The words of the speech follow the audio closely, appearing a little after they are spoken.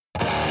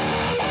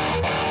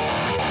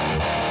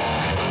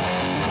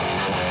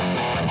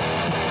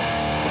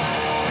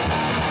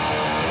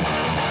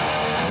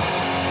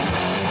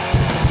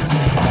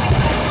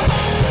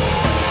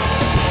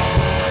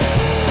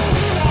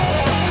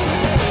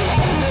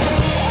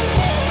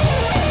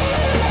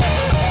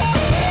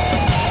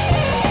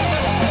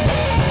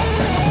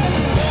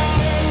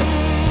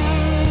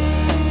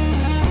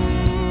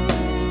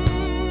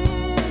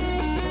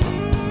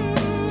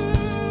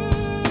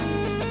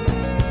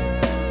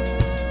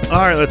All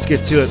right, let's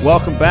get to it.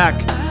 Welcome back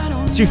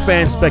to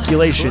Fan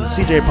Speculation.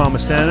 CJ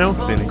Palmisano.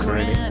 Vinny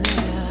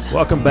Carani.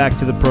 Welcome back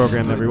to the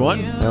program, everyone.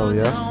 Hell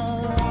yeah.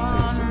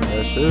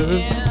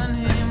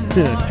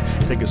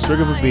 Take a swig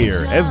of a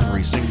beer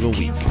every single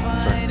week.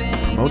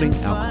 Promoting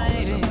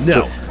alcoholism.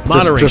 No,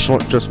 moderation.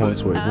 Just one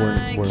swig. We're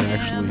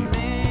actually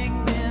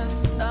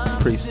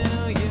priests.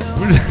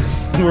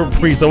 We're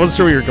priests. I wasn't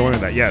sure where you were going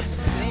with that.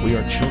 Yes, we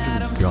are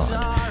children of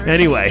God.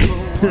 Anyway,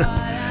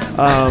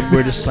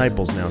 we're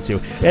disciples now,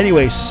 too.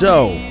 Anyway,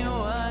 so,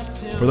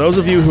 for those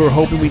of you who are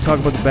hoping we talk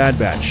about the Bad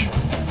Batch,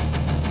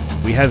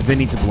 we have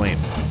Vinny to blame.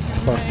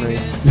 Fuck me.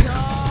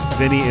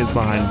 Vinny is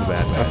behind the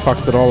Bad Batch. I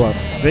fucked it all up.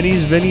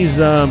 Vinny's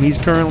he's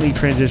currently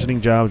transitioning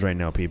jobs right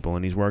now, people,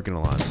 and he's working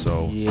a lot,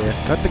 so Yeah.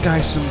 cut the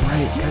guy some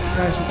break. Cut the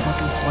guy some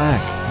fucking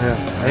slack.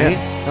 Yeah. Right?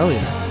 Hell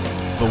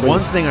yeah. But one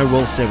thing I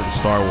will say with the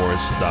Star Wars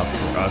stuff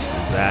for us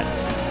is that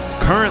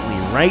currently,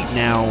 right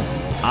now,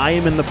 I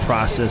am in the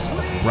process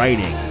of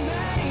writing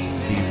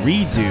the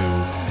redo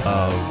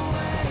of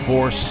The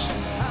Force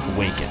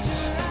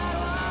Awakens.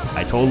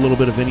 I told a little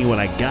bit of Vinny what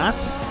I got,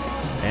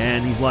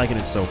 and he's liking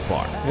it so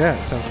far.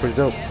 Yeah, it sounds pretty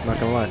dope. Not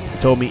gonna lie. He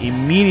told me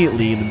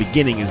immediately in the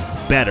beginning is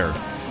better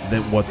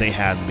than what they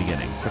had in the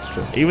beginning. That's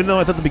true. Even though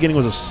I thought the beginning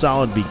was a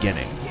solid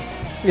beginning.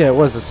 Yeah, it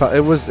was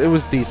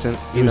decent.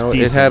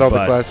 It had all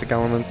the classic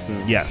elements.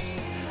 And yes.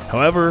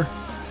 However,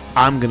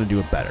 I'm gonna do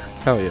it better.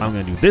 Hell yeah. I'm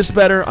gonna do this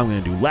better. I'm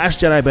gonna do Last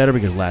Jedi better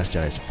because Last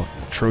Jedi is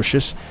fucking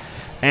atrocious.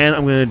 And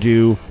I'm gonna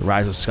do The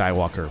Rise of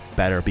Skywalker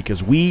better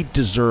because we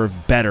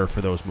deserve better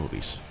for those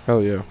movies.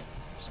 Hell yeah.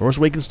 Force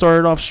Awakens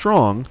started off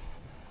strong.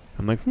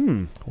 I'm like,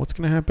 what's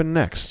gonna happen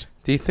next?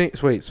 Do you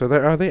think? Wait, so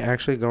are they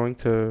actually going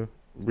to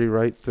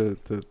rewrite the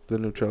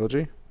new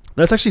trilogy?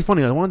 That's actually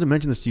funny. I wanted to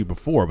mention this to you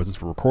before, but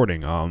since we're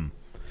recording,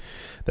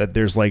 that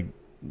there's like,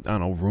 I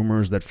don't know,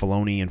 rumors that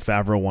Filoni and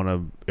Favreau want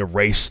to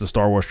erase the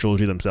Star Wars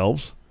trilogy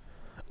themselves.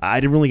 I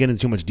didn't really get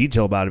into too much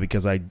detail about it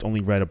because I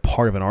only read a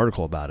part of an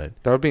article about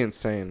it. That would be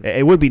insane.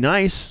 It would be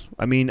nice.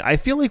 I mean, I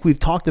feel like we've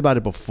talked about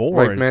it before.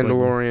 Like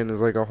Mandalorian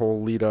is like a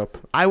whole lead up.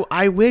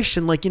 I wish,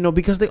 and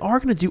because they are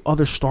going to do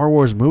other Star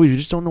Wars movies, we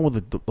just don't know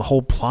what the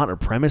whole plot or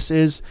premise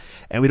is,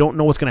 and we don't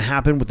know what's going to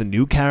happen with the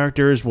new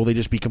characters. Will they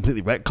just be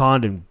completely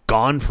retconned and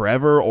gone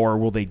forever, or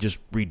will they just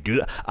redo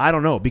that? I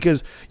don't know,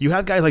 because you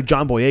have guys like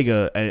John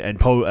Boyega and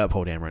Poe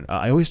Dameron.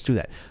 I always do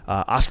that.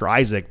 Oscar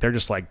Isaac, they're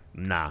just like,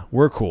 nah,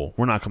 we're cool.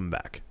 We're not coming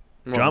back.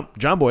 Well,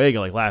 John Boyega,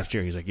 like last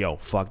year, he's like, yo,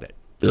 fuck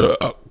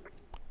that.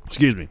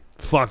 Excuse me.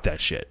 Fuck that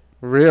shit.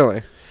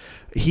 Really?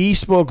 He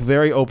spoke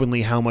very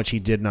openly how much he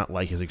did not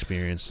like his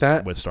experience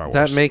with Star Wars.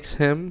 That makes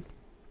him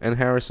and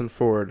Harrison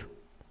Ford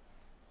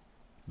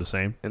the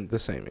same? And the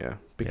same, yeah.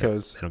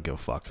 Because they don't give a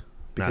fuck.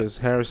 Because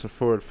Harrison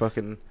Ford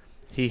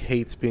he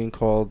hates being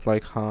called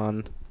like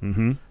Han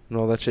and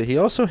all that shit. He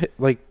also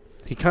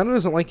he kind of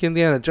doesn't like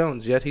Indiana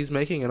Jones, yet he's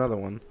making another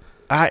one.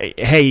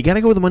 Hey, you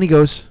gotta go where the money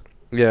goes.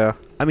 Yeah.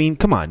 I mean,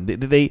 come on.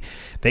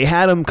 They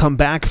had him come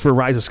back for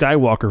Rise of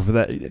Skywalker for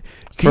that.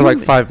 For like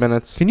 5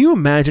 minutes. Can you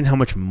imagine how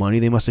much money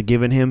they must have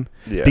given him?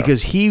 Yeah.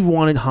 Because he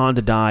wanted Han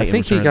to die. I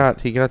think he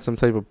got some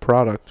type of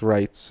product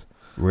rights.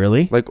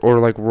 Really? Like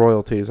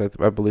royalties, I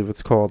believe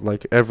it's called.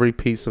 Like every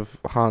piece of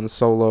Han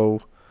Solo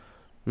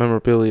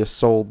memorabilia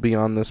sold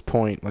beyond this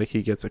point, like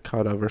he gets a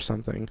cut of or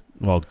something.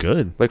 Well,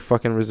 good. Like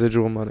fucking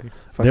residual money.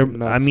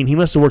 I mean, he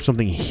must have worked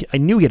something. I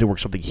knew he had to work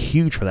something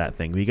huge for that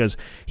thing because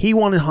he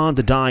wanted Han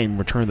to die in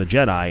Return of the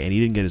Jedi, and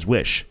he didn't get his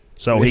wish.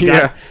 So he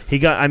got.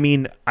 I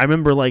mean, I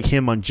remember like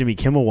him on Jimmy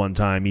Kimmel one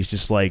time.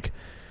 He's like,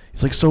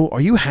 so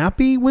are you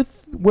happy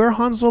with where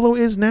Han Solo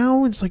is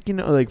now? It's like,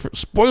 like for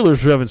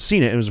spoilers who haven't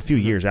seen it. It was a few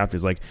years after.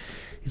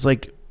 He's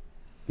like,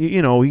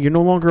 you're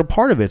no longer a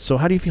part of it. So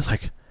how do you feel?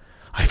 Like,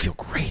 I feel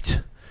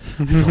great.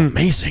 I feel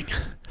amazing.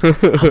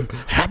 I'm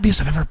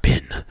happiest I've ever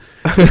been.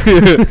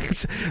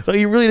 So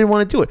you really didn't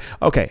want to do it.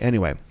 Okay,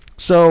 anyway.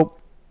 So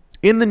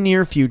in the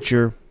near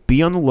future,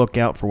 be on the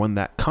lookout for when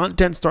that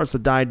content starts to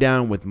die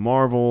down with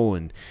Marvel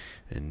and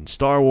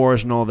Star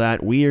Wars and all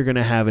that. We are going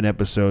to have an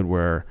episode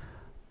where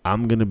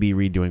I'm going to be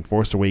redoing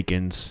Force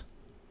Awakens,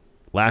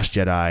 Last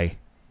Jedi,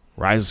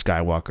 Rise of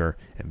Skywalker,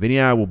 and Vinny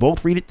and I will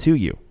both read it to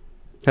you.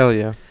 Hell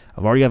yeah.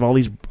 I've already have all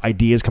these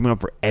ideas coming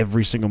up for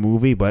every single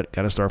movie, but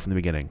got to start from the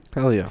beginning.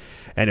 Hell yeah.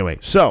 Anyway,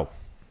 so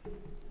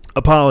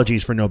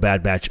apologies for no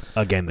Bad Batch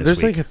again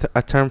this week. There's like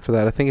a term for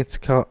that. I think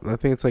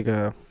it's like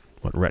a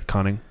what,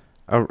 retconning?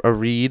 A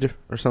read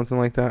or something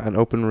like that. An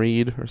open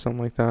read or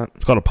something like that.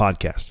 It's called a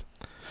podcast.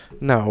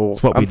 No,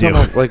 it's what I'm we do.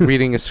 About, like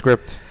reading a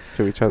script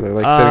to each other,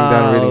 like sitting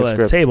down reading a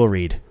script. Table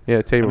read.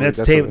 Yeah, table read.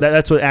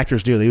 That's what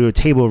actors do. They do a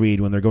table read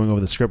when they're going over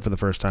the script for the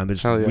first time. They're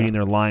just reading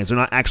their lines. They're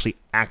not actually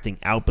acting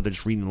out, but they're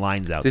just reading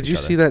lines out. Did you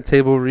see that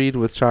table read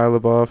with Shia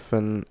LaBeouf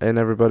and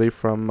everybody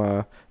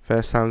from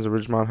Fast Times at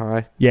Ridgemont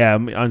High? Yeah,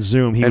 on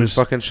Zoom.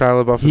 Fucking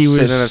Shia LaBeouf was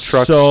sitting in a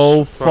truck.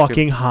 So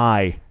fucking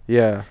high.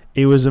 Yeah.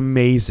 It was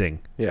amazing.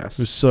 Yes.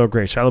 It was so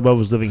great. Shia LaBeouf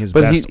was living his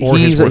best or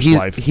his worst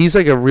life. He's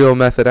like a real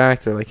method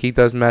actor. Like, he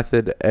does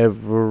method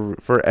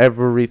for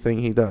everything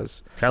he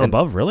does. Shia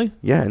LaBeouf, really?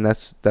 Yeah, and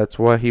that's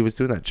why he was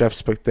doing that.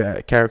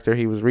 That character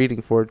he was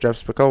reading for,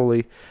 Jeff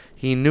Spicoli,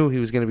 he knew he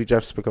was going to be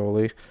Jeff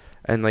Spicoli.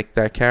 And, like,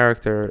 that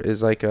character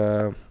is like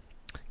a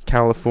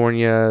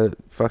California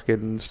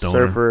fucking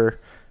surfer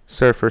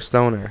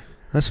stoner.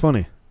 That's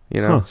funny.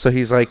 You know? Huh. So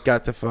he's, like,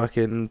 got the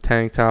fucking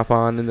tank top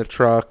on in the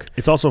truck.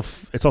 It's also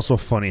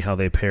funny how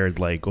they paired,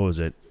 like, what was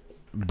it?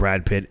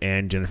 Brad Pitt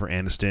and Jennifer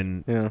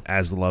Aniston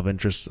as the love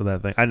interest of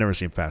that thing. I've never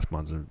seen Fast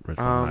Months in Richmond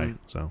High,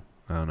 so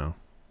I don't know.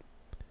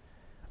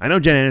 I know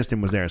Jen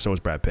Aniston was there, so was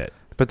Brad Pitt.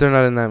 But they're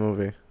not in that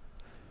movie.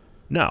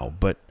 No,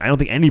 but I don't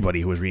think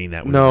anybody who was reading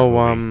that was in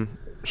that movie.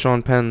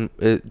 Sean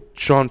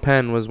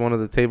Penn was one of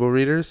the table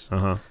readers.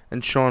 Uh-huh.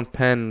 And Sean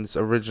Penn's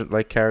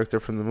original character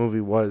from the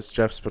movie was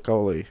Jeff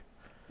Spicoli.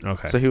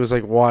 Okay. So he was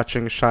like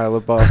watching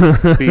Shia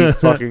LaBeouf be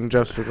fucking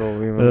Jeff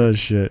Spicoli. You know? Oh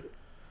shit.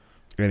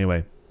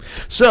 Anyway,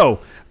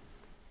 so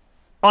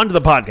on to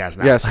the podcast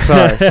now. Yes,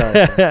 sorry.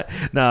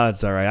 No,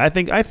 it's all right. I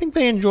think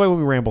they enjoy when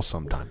we ramble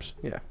sometimes.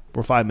 Yeah.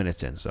 We're 5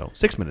 minutes in, so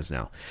 6 minutes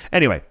now.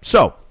 Anyway,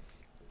 so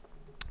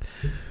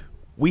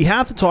we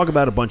have to talk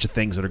about a bunch of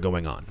things that are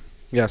going on.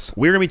 Yes.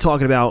 We're going to be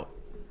talking about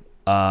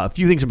a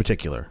few things in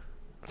particular.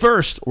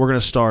 First, we're going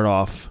to start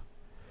off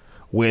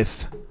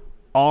with,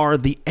 are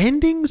the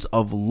endings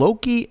of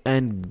Loki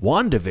and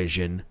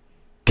WandaVision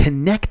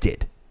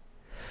connected?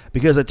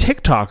 Because a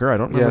TikToker, I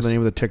don't remember the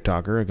name of the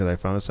TikToker because I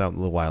found this out a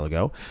little while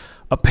ago.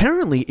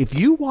 Apparently, if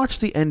you watch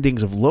the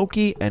endings of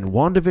Loki and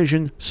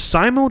WandaVision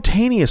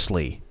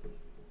simultaneously,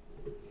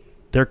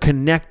 they're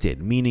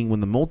connected, meaning when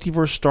the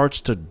multiverse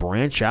starts to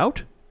branch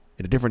out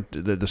in a different,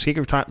 the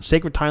sacred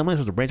timelines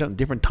starts to branch out in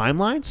different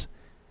timelines,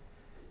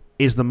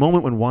 is the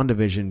moment when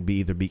WandaVision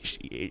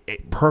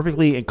it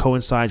perfectly and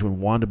coincides when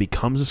Wanda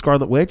becomes the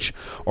Scarlet Witch,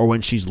 or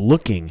when she's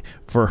looking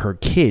for her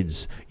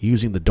kids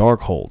using the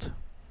Darkhold.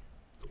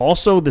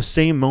 Also, the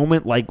same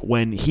moment, like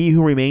when He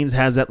Who Remains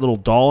has that little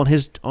doll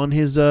on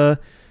his desk,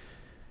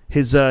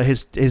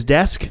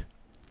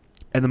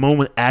 and the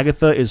moment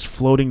Agatha is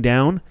floating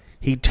down,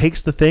 he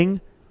takes the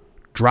thing,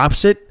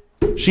 drops it,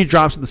 she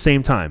drops at the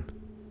same time.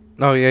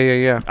 Oh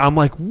yeah. I'm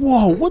like,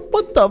 whoa,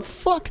 what the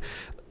fuck?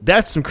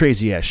 That's some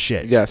crazy ass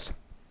shit. Yes.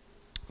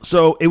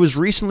 So it was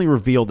recently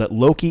revealed that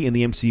Loki in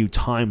the MCU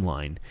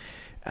timeline,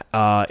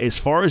 as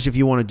far as if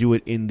you want to do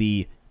it in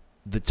the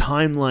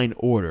timeline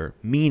order,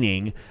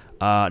 meaning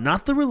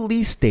not the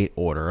release date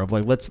order of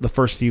like the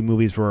first few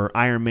movies were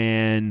Iron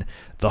Man,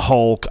 the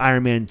Hulk,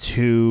 Iron Man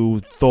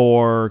 2,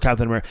 Thor,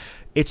 Captain America.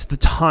 It's the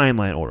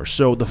timeline order.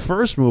 So the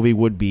first movie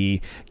would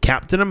be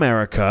Captain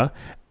America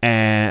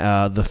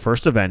and the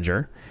first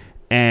Avenger,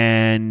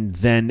 and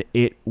then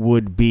it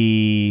would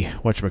be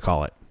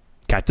whatchamacallit,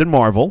 Captain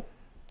Marvel,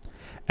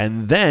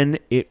 and then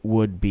it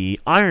would be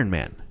Iron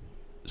Man.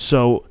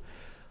 So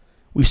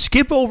we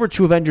skip over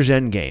to Avengers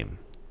Endgame.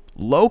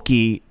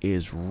 Loki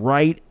is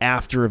right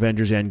after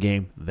Avengers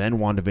Endgame, then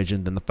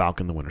WandaVision, then the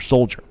Falcon, the Winter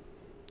Soldier.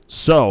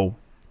 So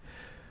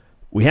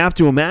we have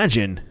to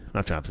imagine,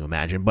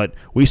 but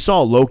we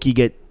saw Loki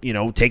takes the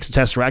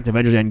Tesseract in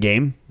Avengers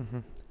Endgame,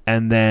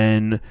 and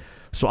then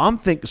so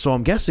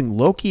I'm guessing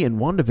Loki and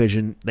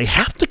WandaVision, they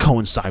have to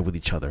coincide with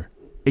each other.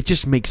 It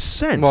just makes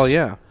sense. Well,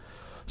 yeah.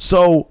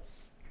 So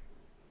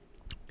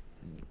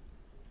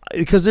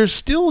because there's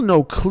still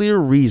no clear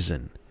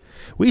reason.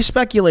 We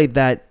speculate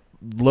that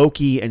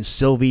Loki and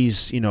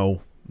Sylvie's,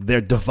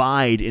 their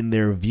divide in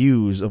their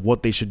views of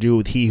what they should do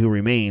with He Who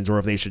Remains, or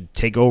if they should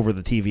take over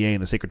the TVA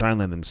and the Sacred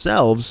Timeline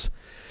themselves,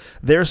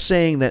 they're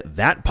saying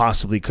that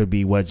possibly could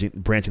be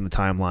branching the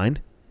timeline,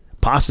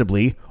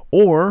 possibly,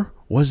 or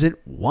was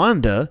it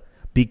Wanda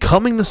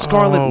becoming the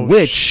Scarlet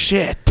Witch?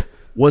 Shit.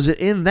 Was it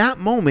in that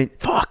moment?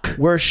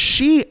 Where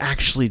she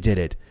actually did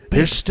it?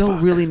 There's still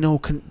really no.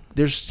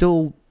 There's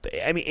still.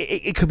 I mean,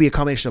 it could be a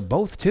combination of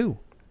both too.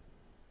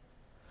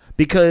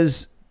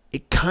 Because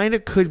it kind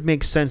of could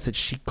make sense that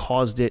she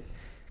caused it,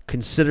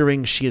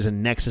 considering she is a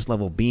Nexus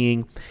level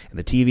being, and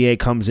the TVA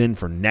comes in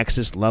for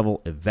Nexus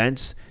level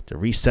events to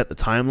reset the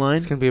timeline.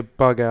 It's gonna be a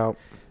bug out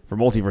for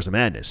Multiverse of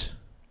Madness.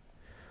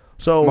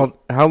 So,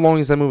 how long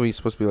is that movie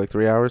supposed to be? Like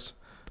 3 hours?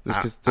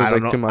 There's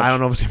too much. I don't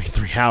know if it's gonna be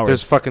 3 hours.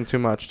 There's fucking too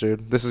much,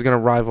 dude. This is gonna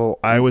rival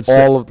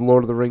all of the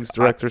Lord of the Rings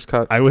director's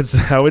cut. I would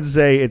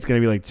say it's gonna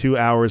be like 2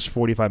 hours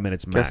 45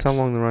 minutes max. Guess how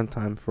long the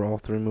runtime for all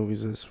 3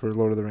 movies is for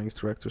Lord of the Rings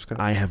director's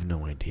cut? I have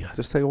no idea.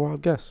 Just take a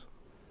wild guess.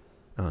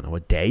 I don't know. A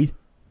day?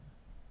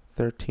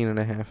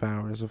 13.5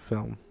 hours of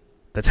film.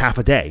 That's half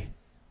a day.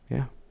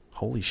 Yeah.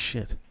 Holy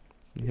shit.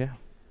 Yeah.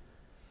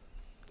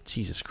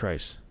 Jesus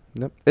Christ.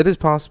 Yep. It is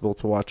possible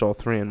to watch all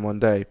 3 in one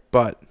day,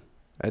 but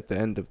at the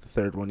end of the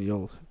third one,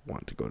 you'll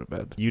want to go to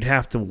bed. You'd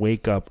have to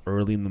wake up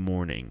early in the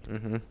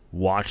morning,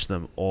 watch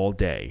them all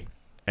day,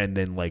 and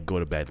then go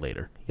to bed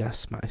later.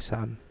 Yes, my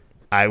son.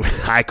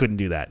 I couldn't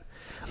do that.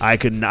 I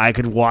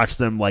could watch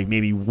them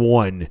maybe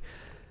one.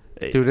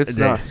 Dude, it's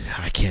nuts.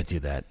 I can't do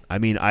that. I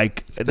mean,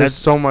 there's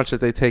so much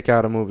that they take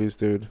out of movies,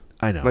 dude.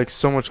 I know.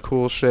 So much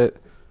cool shit.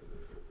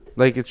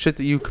 Like, it's shit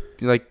that you,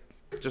 like,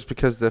 just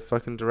because the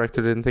fucking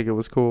director didn't think it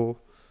was cool.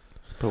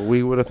 But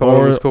we would have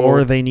thought it was cool.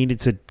 Or they needed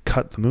to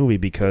cut the movie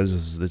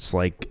because it's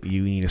like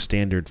you need a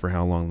standard for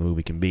how long the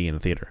movie can be in a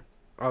theater.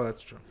 Oh,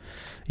 that's true.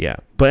 Yeah.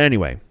 But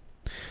anyway,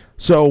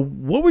 so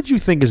what would you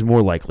think is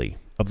more likely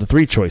of the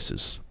three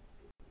choices?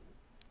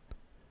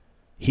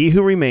 He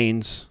Who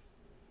Remains,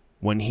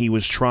 when he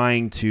was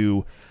trying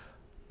to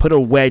put a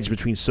wedge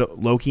between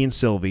Loki and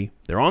Sylvie.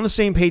 They're on the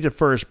same page at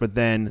first, but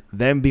then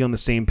them being on the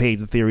same page,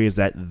 the theory is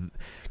that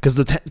because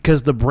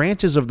the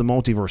branches of the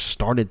multiverse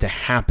started to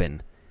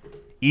happen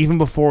even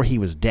before he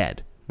was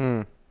dead.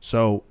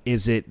 So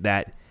is it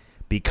that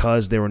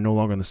because they were no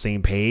longer on the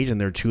same page and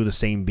they're two of the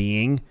same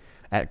being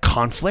at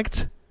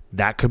conflict,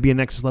 that could be a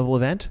Nexus level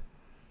event?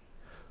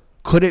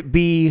 Could it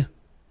be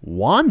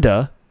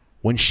Wanda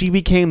when she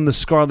became the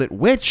Scarlet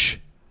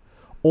Witch,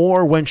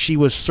 or when she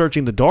was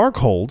searching the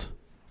Darkhold,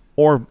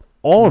 or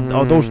all of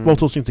both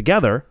those things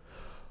together?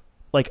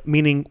 Like,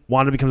 meaning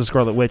Wanda becomes a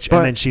Scarlet Witch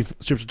and then she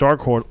strips the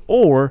Darkhold,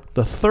 or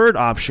the third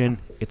option,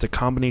 it's a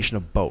combination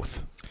of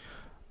both.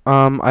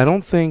 I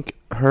don't think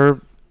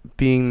her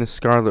being the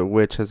Scarlet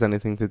Witch has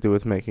anything to do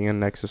with making a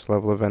Nexus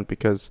level event,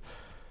 because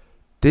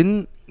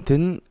didn't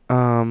that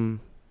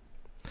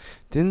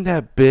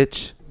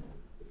bitch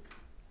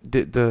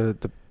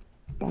the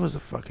what was the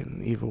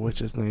fucking evil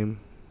witch's name?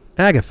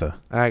 Agatha.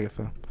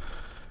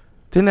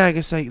 Didn't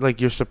Agatha say, like,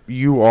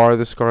 you are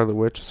the Scarlet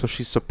Witch, so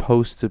she's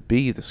supposed to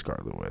be the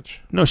Scarlet Witch?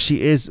 No,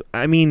 she is.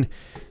 I mean,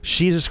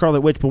 she's a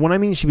Scarlet Witch, but when I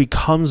mean she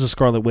becomes a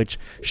Scarlet Witch,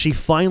 she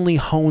finally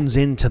hones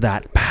into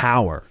that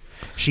power.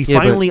 She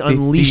finally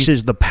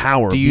unleashes the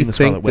power of being the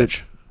Scarlet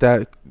Witch.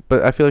 But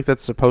I feel like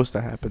that's supposed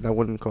to happen. That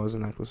wouldn't cause a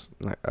Nexus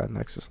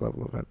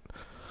level event.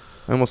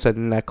 I almost said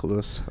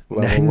necklace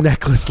level.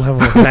 Necklace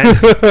level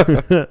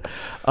event.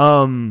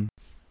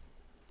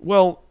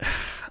 Well,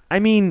 I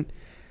mean,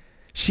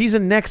 she's a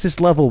Nexus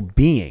level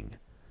being.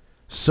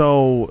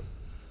 So,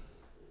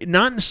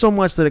 not so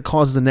much that it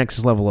causes a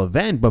Nexus level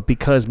event, but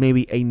because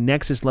maybe a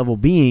Nexus level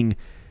being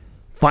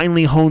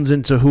finally hones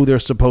into who they're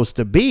supposed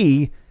to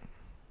be,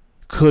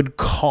 could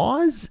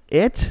cause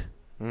it.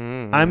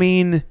 I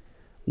mean,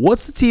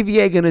 what's the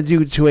TVA going to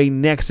do to a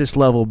Nexus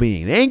level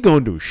being? They ain't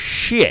going to do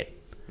shit.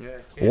 Yeah,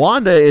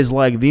 Wanda is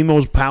like the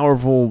most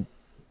powerful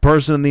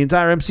person in the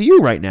entire MCU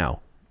right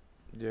now.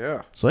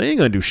 Yeah. So they ain't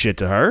going to do shit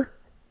to her.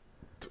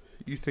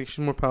 You think she's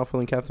more powerful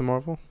than Captain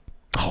Marvel?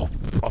 Oh,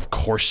 of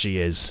course she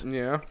is.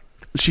 Yeah.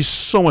 She's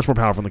so much more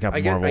powerful than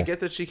Captain Marvel. I get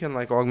that she can,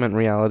 like, augment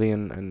reality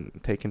and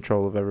take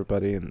control of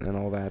everybody and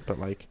all that, but,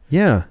 like...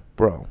 Yeah.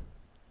 Bro.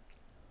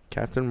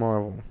 Captain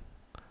Marvel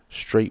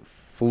straight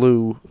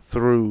flew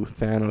through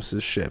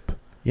Thanos' ship.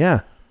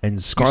 Yeah.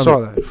 And Scarlet... You saw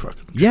that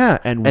fucking... Yeah.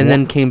 And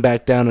then came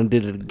back down and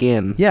did it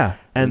again. Yeah.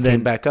 And then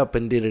came back up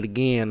and did it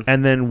again.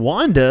 And then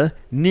Wanda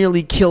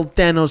nearly killed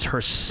Thanos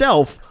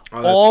herself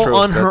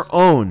on her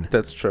own.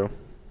 That's true.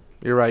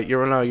 You're right.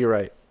 You're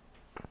right.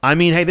 I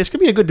mean, hey, this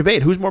could be a good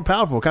debate. Who's more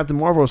powerful, Captain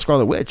Marvel or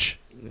Scarlet Witch?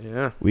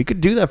 Yeah. We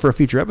could do that for a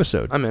future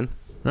episode. I'm in.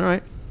 All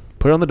right.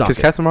 Put it on the docket.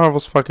 Because Captain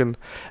Marvel's fucking...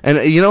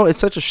 And, you know, it's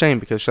such a shame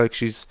because, like,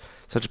 she's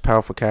such a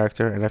powerful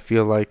character, and I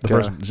feel like...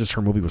 Just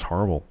her movie was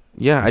horrible.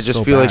 Yeah, I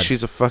just feel like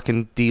she's a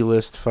fucking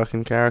D-list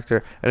fucking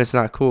character, and it's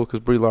not cool because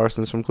Brie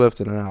Larson's from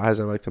Clifton, and as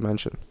I like to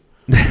mention.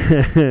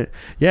 Yeah,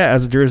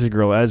 as a Jersey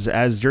girl, as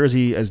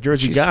Jersey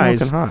she's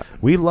guys, hot.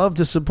 We love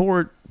to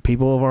support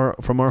people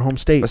from our home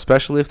state,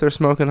 especially if they're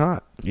smoking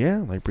hot. Yeah,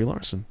 like Brie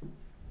Larson.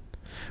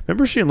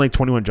 Remember she in like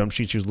 21 Jump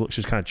Street? She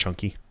was kind of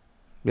chunky.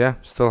 Yeah,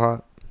 still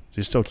hot.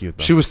 She's still cute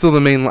though. She was still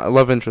the main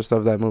love interest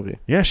of that movie.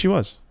 Yeah, she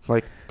was.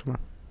 Like, come on.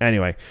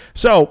 Anyway,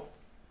 so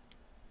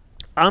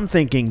I'm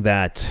thinking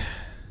that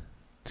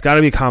it's got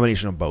to be a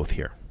combination of both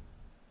here.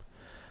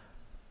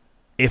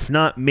 If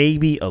not,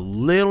 maybe a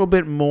little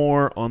bit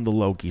more on the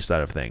Loki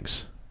side of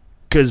things.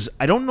 Because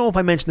I don't know if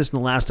I mentioned this in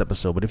the last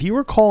episode, but if you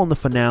recall in the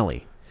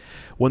finale,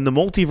 when the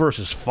multiverse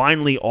is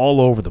finally all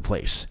over the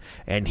place,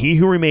 and He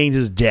Who Remains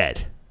is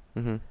dead,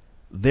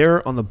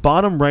 there on the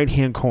bottom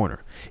right-hand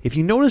corner, if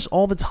you notice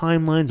all the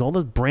timelines, all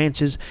the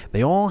branches,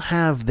 they all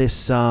have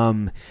this,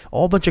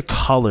 all bunch of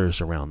colors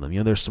around them. You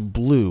know, there's some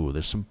blue,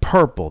 there's some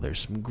purple, there's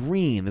some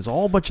green, there's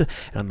all bunch of,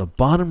 and on the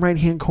bottom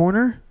right-hand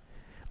corner,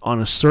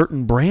 on a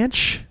certain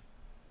branch,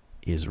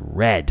 is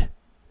red.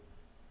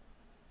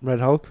 Red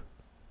Hulk?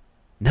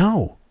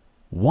 No.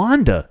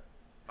 Wanda.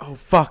 Oh,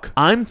 fuck.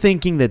 I'm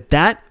thinking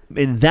that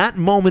in that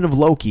moment of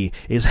Loki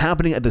is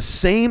happening at the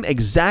same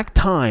exact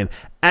time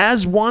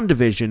as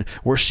WandaVision,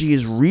 where she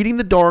is reading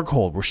the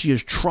Darkhold, where she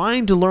is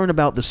trying to learn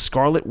about the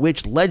Scarlet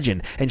Witch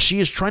legend, and she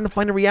is trying to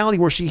find a reality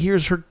where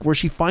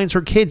she finds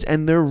her kids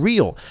and they're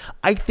real.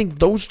 I think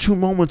those two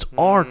moments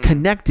are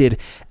connected,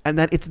 and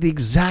that it's the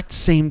exact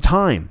same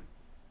time.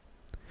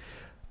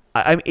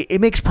 It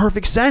makes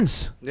perfect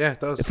sense. Yeah, it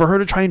does. For her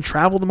to try and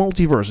travel the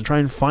multiverse and try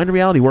and find a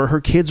reality where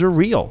her kids are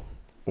real.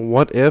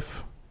 What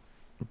if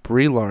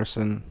Brie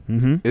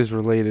Larson is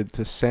related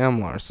to Sam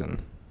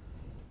Larson?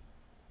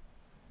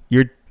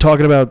 You're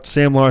talking about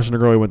Sam Larson, a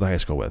girl we went to high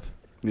school with.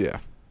 Yeah.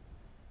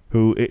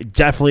 Who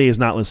definitely is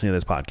not listening to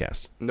this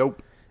podcast.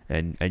 Nope.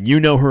 and you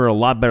know her a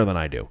lot better than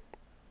I do.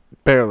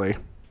 Barely.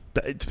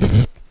 But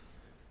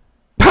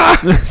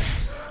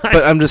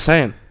I'm just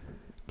saying.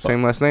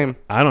 Same last name.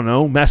 I don't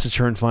know. Message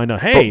her and find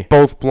out. Hey,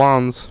 both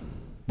blondes.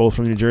 Both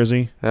from New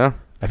Jersey. Yeah.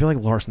 I feel like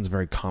Larson's a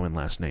very common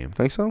last name.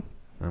 Think so?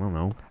 I don't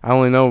know. I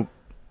only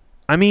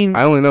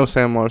know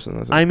Sam Larson.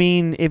 That's it. I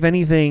mean, if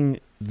anything,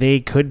 they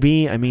could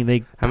be. I mean,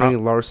 How many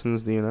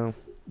Larsons do you know?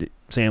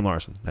 Sam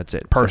Larson. That's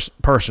it.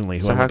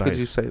 Personally. So how could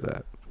you say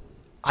that?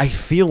 I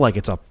feel like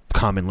it's a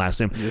common last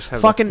name. You just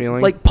have fucking a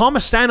feeling? like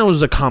Palmisano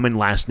is a common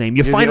last name.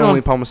 You're find the it only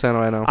on, Palmisano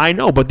I know. I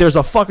know, but there's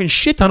a fucking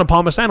shit ton of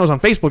Palmisanos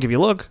on Facebook if you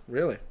look.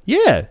 Really?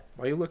 Yeah.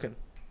 Why are you looking?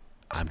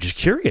 I'm just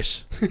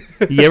curious.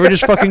 You ever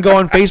just fucking go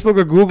on Facebook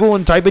or Google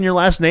and type in your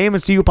last name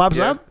and see who pops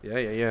up?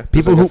 Yeah.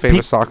 People like who a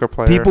famous soccer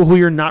player. People who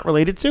you're not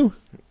related to,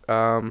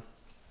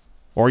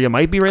 or you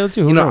might be related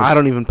to. Who knows? I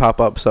don't even pop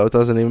up, so it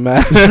doesn't even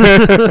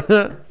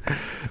matter.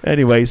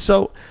 Anyway,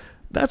 so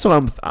that's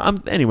what I'm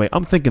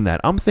thinking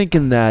that. I'm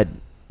thinking that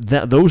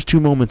those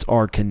two moments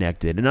are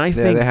connected, and I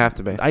think they have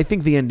to be. I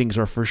think the endings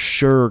are for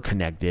sure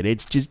connected.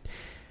 It's just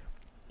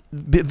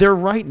they're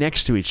right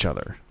next to each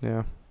other.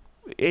 Yeah.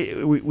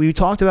 We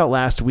talked about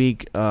last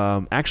week.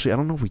 Actually, I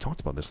don't know if we talked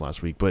about this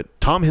last week,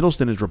 but Tom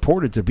Hiddleston is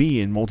reported to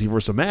be in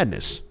Multiverse of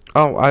Madness.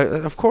 Oh,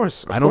 of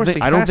course. I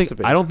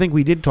don't think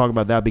we did talk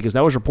about that because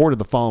that was reported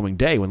the following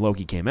day when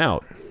Loki came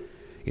out.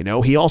 You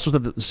know, he also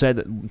said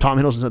that Tom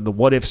Hiddleston said the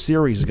What If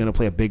series is going to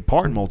play a big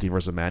part in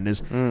Multiverse of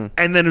Madness, and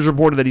then it was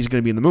reported that he's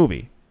going to be in the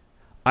movie.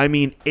 I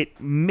mean,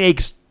 it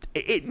makes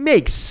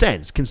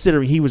sense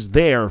considering he was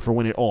there for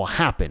when it all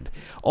happened.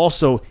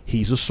 Also,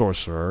 he's a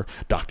sorcerer.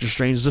 Doctor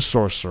Strange is a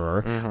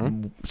sorcerer.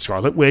 Mm-hmm.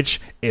 Scarlet Witch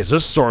is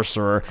a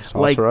sorcerer.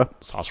 Sorcerer.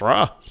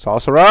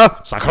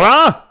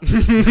 Sakura.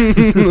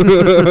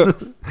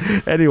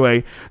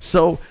 Anyway,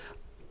 so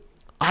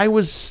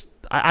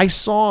I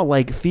saw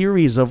like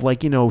theories of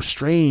like, you know,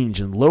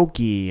 Strange and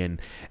Loki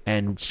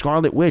and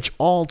Scarlet Witch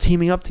all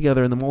teaming up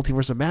together in the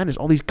Multiverse of Madness.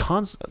 All these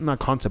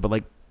but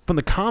like from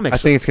the comics. I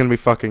think it's going to be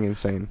fucking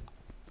insane.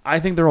 I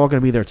think they're all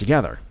going to be there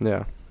together.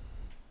 Yeah.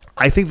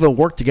 I think they'll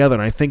work together,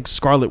 and I think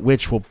Scarlet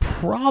Witch will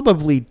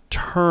probably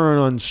turn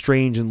on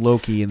Strange and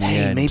Loki in the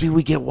end. Maybe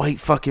we get White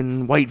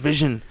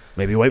Vision.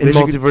 Maybe White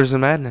Vision. Multiverse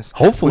of Madness.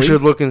 Hopefully. We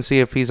should look and see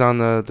if he's on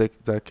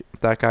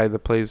that guy that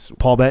plays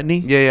Paul Bettany.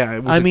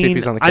 Yeah. See if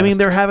he's on the cast. I mean,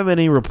 there haven't been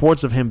any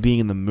reports of him being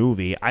in the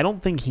movie. I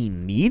don't think he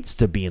needs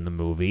to be in the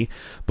movie,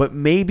 but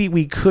maybe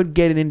we could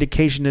get an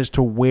indication as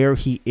to where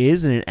he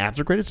is in an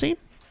after credit scene.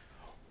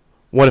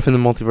 What if in the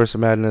Multiverse of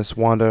Madness,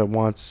 Wanda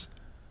wants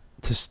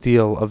to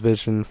steal a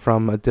Vision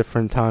from a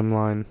different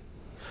timeline?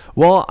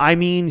 Well, I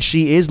mean,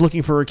 she is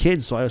looking for her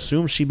kids, so I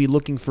assume she'd be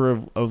looking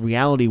for a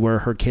reality where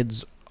her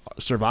kids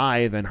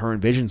survive and her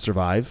and Vision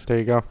survive. There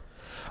you go.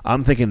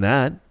 I'm thinking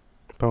that.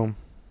 Boom.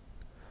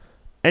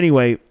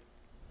 Anyway,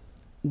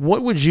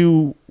 what would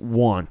you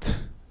want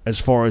as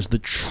far as the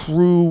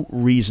true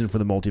reason for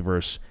the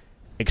multiverse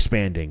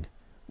expanding?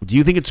 Do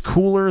you think it's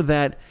cooler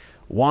that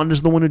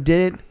Wanda's the one who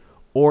did it?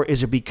 Or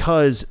is it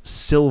because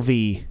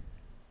Sylvie...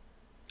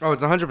 Oh,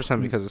 it's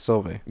 100% because of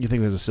Sylvie. You think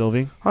it was a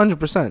Sylvie?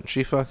 100%.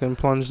 She fucking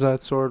plunged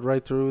that sword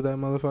right through that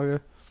motherfucker.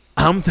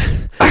 I'm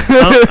thinking...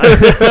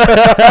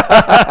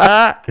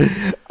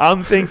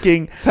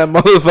 That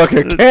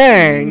motherfucker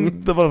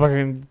Kang! The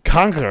motherfucking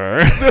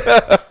conqueror.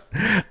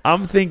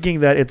 I'm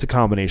thinking that it's a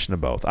combination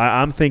of both.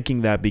 I'm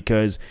thinking that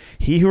because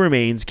He Who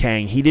Remains,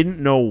 Kang, he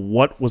didn't know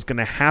what was going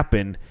to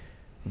happen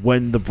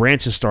when the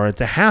branches started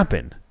to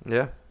happen.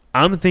 Yeah.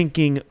 I'm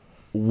thinking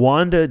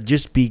Wanda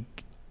just be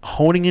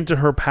honing into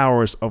her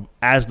powers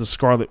as the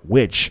Scarlet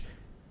Witch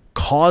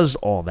caused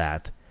all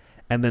that,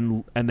 and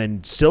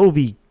then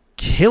Sylvie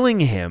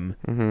killing him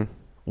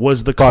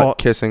was the cause.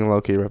 Kissing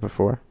Loki right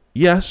before.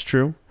 Yes,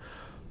 true.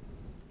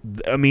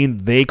 I mean,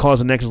 they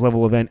caused a next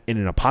level event in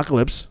an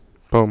apocalypse.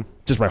 Boom.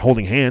 Just by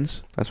holding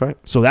hands. That's right.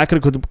 So that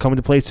could have come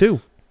into play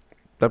too.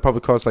 That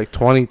probably caused like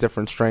 20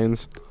 different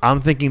strains.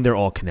 I'm thinking they're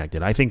all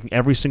connected. I think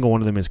every single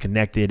one of them is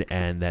connected,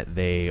 and that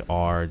they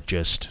are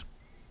just.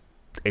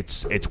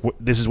 This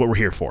is what we're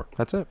here for.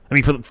 That's it. I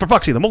mean, for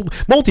fuck's sake, the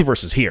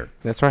multiverse is here.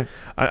 That's right.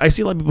 I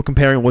see a lot of people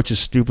comparing which is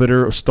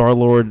stupider,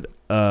 Star-Lord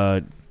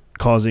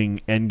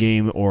causing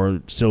Endgame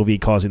or Sylvie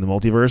causing the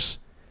multiverse.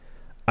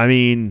 I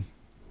mean,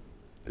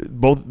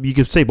 both. You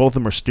could say both of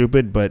them are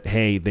stupid, but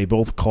hey, they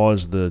both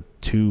cause the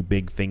two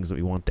big things that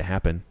we want to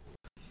happen.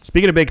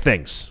 Speaking of big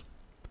things,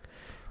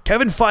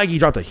 Kevin Feige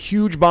dropped a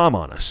huge bomb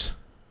on us.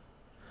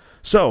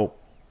 So,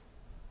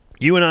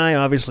 you and I,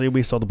 obviously,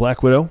 we saw the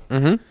Black Widow.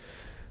 Mm-hmm.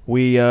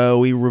 We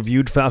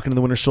reviewed Falcon and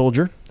the Winter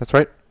Soldier. That's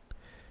right.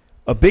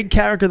 A big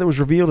character that was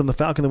revealed in the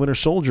Falcon and the Winter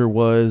Soldier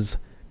was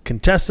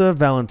Contessa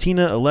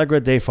Valentina Allegra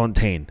de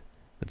Fontaine.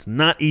 It's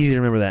not easy to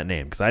remember that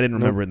name because I didn't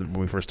remember it when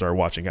we first started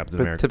watching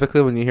Captain America.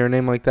 Typically, when you hear a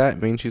name like that,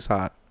 it means she's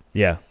hot.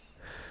 Yeah.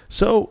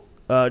 So,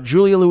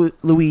 Julia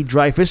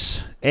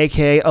Louis-Dreyfus,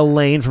 a.k.a.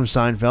 Elaine from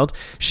Seinfeld,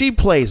 she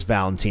plays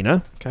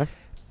Valentina. Okay.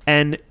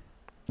 And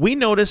we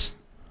noticed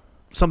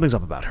something's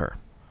up about her.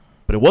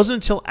 But it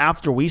wasn't until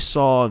after we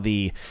saw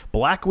the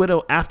Black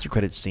Widow after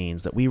credit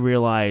scenes that we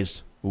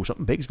realized, ooh,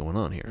 something big's going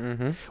on here.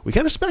 Mm-hmm. We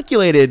kind of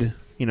speculated,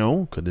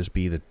 could this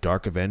be the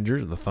Dark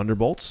Avengers or the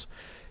Thunderbolts?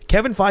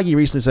 Kevin Feige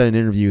recently said in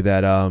an interview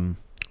that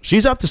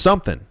she's up to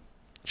something.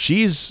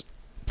 She's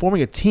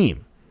forming a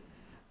team.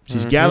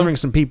 She's gathering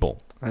some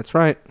people. That's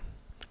right.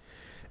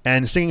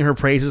 And singing her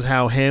praises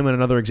how him and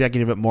another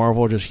executive at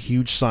Marvel are just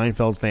huge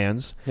Seinfeld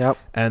fans. Yep.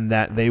 And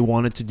that they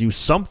wanted to do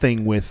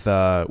something with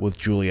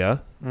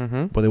Julia,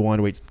 but they wanted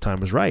to wait till the time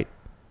was right.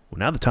 Well,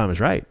 now the time is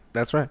right.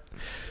 That's right.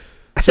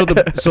 So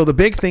the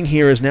big thing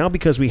here is now,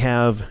 because we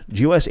have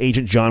U.S.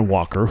 Agent John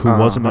Walker, who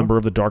was a member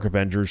of the Dark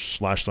Avengers /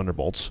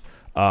 Thunderbolts,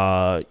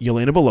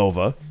 Yelena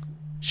Belova.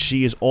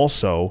 She is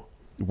also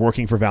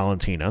working for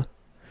Valentina.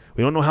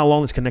 We don't know how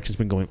long this connection's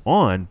been going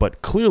on,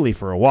 but clearly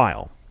for a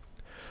while.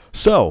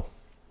 So,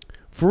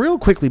 for real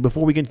quickly,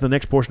 before we get into the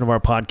next portion of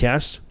our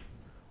podcast,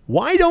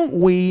 why don't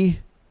we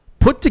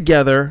put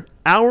together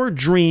our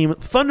dream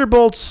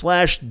Thunderbolts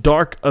 /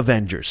 Dark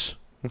Avengers?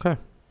 Okay.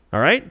 All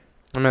right?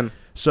 I'm in.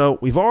 So,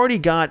 we've already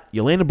got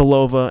Yelena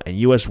Belova and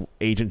U.S.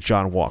 Agent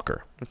John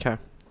Walker. Okay.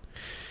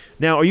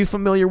 Now, are you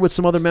familiar with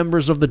some other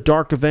members of the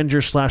Dark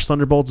Avengers /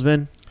 Thunderbolts,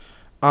 Vin?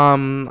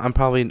 I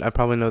probably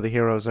know the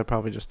heroes. I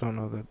probably just don't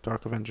know the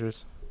Dark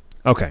Avengers.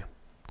 Okay.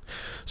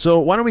 So,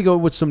 why don't we go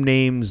with some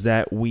names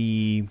that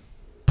we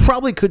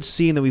probably could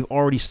see and that we've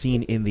already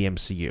seen in the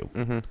MCU.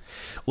 Mm-hmm.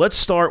 Let's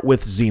start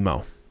with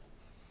Zemo.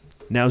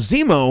 Now,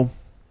 Zemo,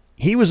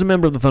 he was a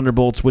member of the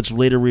Thunderbolts, which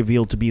later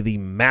revealed to be the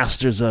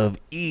Masters of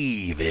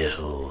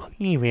Evil.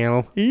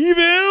 Evil.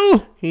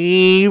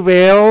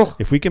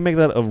 If we can make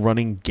that a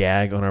running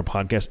gag on our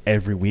podcast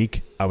every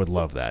week, I would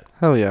love that.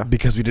 Hell yeah.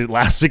 Because we did it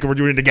last week and we're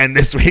doing it again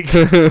this week.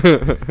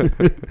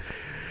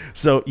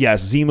 So,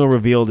 yes, Zemo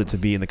revealed it to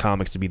be in the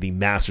comics to be the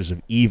Masters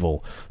of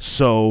Evil.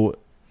 So,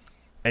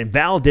 and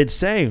Val did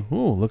say,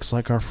 ooh, looks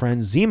like our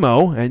friend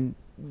Zemo. And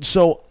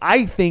so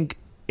I think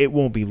it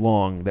won't be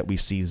long that we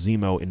see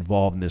Zemo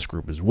involved in this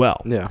group as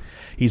well. Yeah.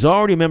 He's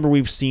already a member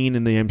we've seen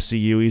in the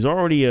MCU. He's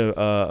already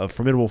a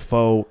formidable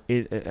foe,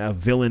 a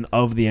villain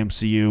of the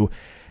MCU.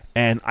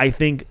 And I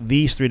think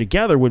these three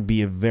together would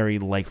be a very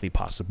likely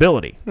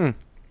possibility.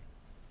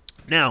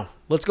 Now,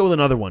 let's go with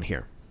another one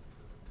here.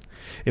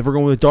 If we're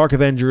going with Dark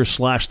Avengers /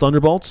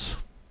 Thunderbolts,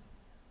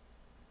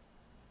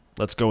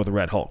 let's go with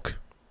Red Hulk.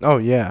 Oh,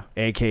 yeah.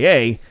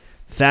 A.K.A.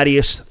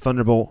 Thaddeus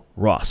Thunderbolt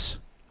Ross.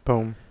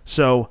 Boom.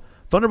 So,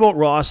 Thunderbolt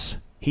Ross,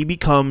 he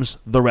becomes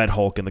the Red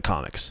Hulk in the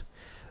comics.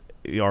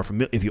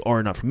 If you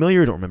are not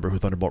familiar, don't remember who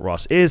Thunderbolt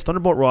Ross is.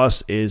 Thunderbolt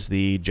Ross is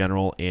the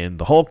general in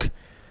the Hulk.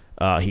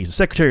 He's the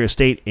Secretary of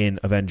State in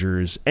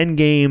Avengers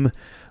Endgame,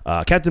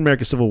 Captain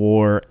America Civil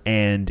War,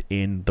 and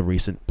in the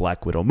recent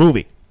Black Widow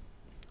movie.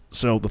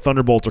 So the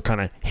Thunderbolts are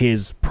kind of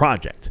his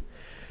project.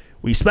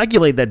 We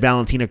speculate that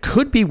Valentina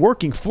could be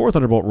working for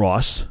Thunderbolt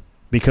Ross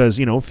because,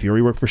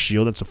 Fury worked for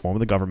S.H.I.E.L.D. That's a form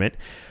of the government.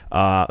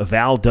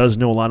 Val does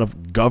know a lot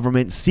of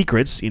government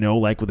secrets,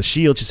 like with the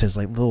S.H.I.E.L.D. She says,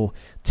 little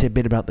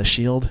tidbit about the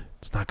S.H.I.E.L.D.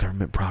 It's not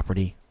government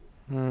property.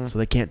 So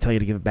they can't tell you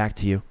to give it back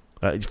to you,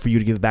 for you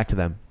to give it back to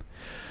them.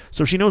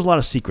 So she knows a lot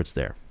of secrets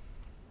there.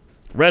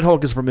 Red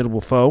Hulk is a formidable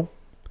foe.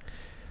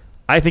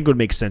 I think it would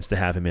make sense to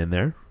have him in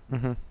there.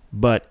 Mm-hmm.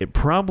 But we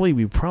probably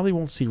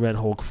won't see Red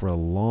Hulk for a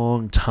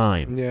long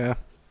time. Yeah.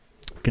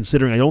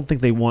 Considering I don't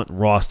think they want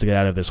Ross to get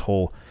out of this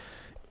whole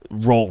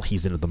role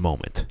he's in at the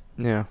moment.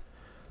 Yeah.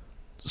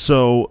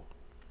 So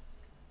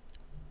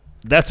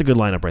that's a good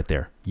lineup right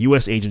there.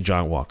 U.S. Agent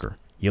John Walker,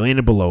 Yelena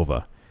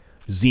Belova,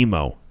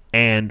 Zemo,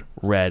 and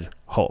Red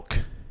Hulk.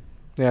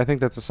 Yeah, I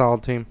think that's a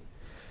solid team.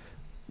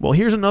 Well,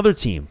 here's another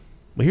team.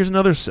 Here's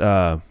another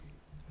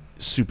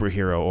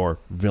superhero, or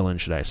villain,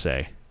 should I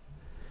say,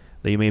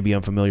 that you may be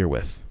unfamiliar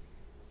with.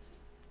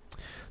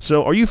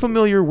 So, are you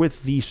familiar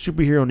with the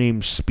superhero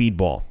named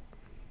Speedball?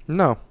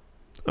 No.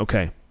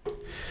 Okay.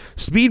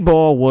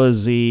 Speedball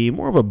was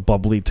more of a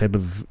bubbly type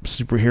of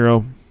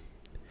superhero.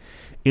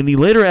 In the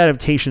later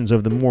adaptations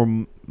of the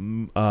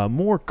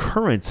more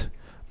current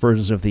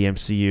versions of the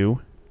MCU,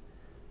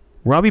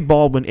 Robbie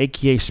Baldwin,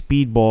 a.k.a.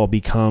 Speedball,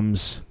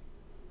 becomes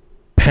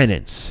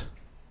Penance.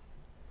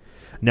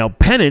 Now,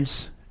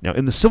 Penance,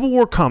 in the Civil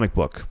War comic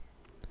book,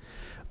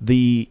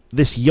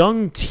 this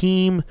young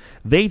team,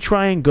 they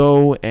try and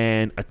go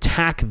and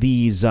attack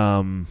these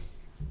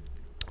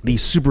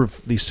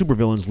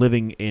supervillains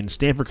living in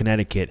Stamford,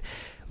 Connecticut.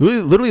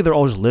 Literally, they're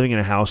all just living in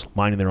a house,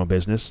 minding their own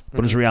business.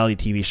 But it's a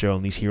reality TV show,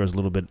 and these heroes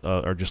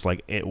are just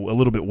like a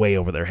little bit way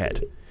over their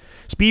head.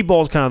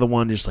 Speedball's kind of the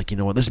one, just like, this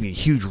would be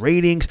huge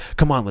ratings.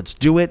 Come on, let's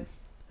do it.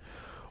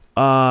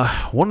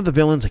 One of the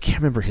villains, I can't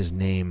remember his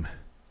name.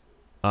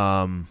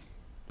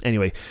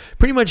 Anyway,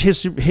 pretty much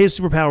his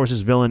superpower as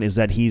his villain is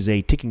that he's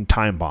a ticking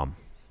time bomb.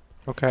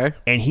 Okay.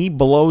 And he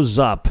blows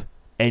up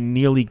and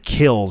nearly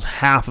kills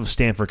half of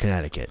Stamford,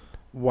 Connecticut.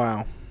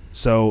 Wow.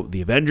 So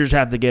the Avengers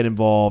have to get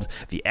involved,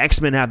 the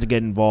X-Men have to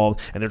get involved,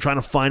 and they're trying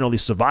to find all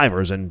these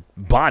survivors and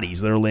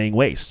bodies that are laying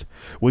waste,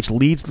 which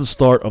leads to the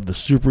start of the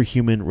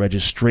Superhuman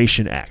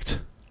Registration Act.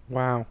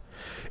 Wow.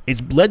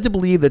 It's led to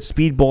believe that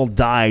Speedball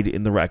died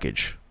in the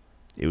wreckage.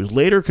 It was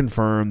later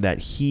confirmed that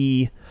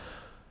he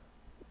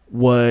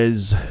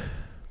was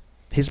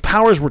his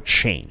powers were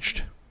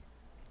changed.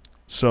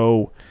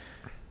 So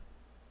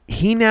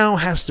he now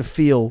has to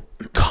feel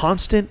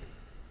constant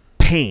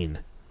pain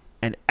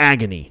and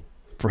agony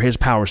for his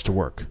powers to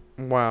work.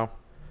 Wow.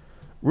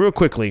 Real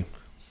quickly.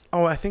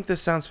 Oh, I think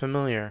this sounds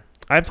familiar.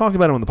 I've talked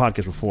about him on the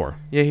podcast before.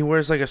 Yeah, he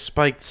wears like a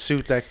spiked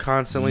suit that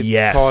constantly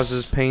Yes.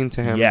 causes pain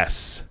to him.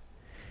 Yes.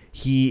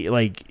 He,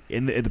 like,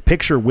 in the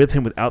picture with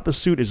him without the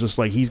suit is just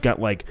like he's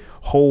got, like,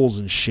 holes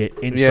and shit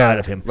inside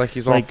of him. Like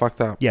he's all fucked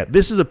up. Yeah,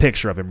 this is a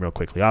picture of him real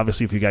quickly.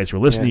 Obviously, if you guys are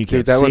listening, you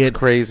can't that see looks it.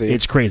 crazy.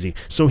 It's crazy.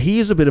 So he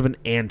is a bit of an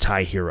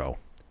anti-hero,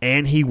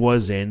 and he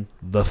was in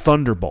the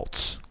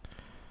Thunderbolts.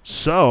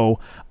 So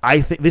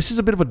I think this is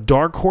a bit of a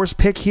dark horse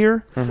pick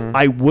here. Mm-hmm.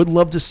 I would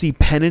love to see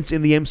Penance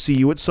in the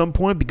MCU at some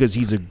point because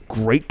he's a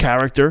great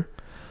character.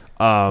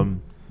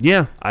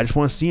 Yeah, I just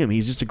want to see him.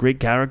 He's just a great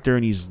character,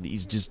 and he's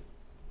just...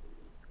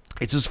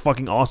 It's just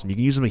fucking awesome. You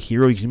can use him as a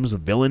hero. You can use him as a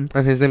villain.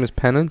 And his name is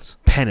Penance?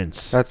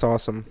 Penance. That's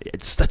awesome.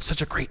 That's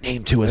such a great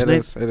name, too, isn't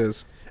it? It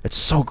is. It's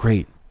so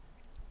great.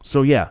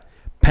 So, yeah,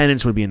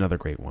 Penance would be another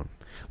great one.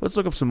 Let's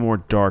look up some more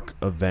Dark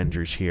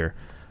Avengers here.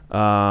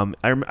 I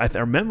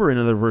remember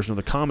another version of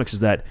the comics is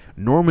that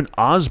Norman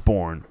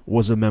Osborn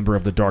was a member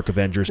of the Dark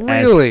Avengers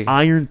as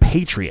Iron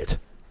Patriot.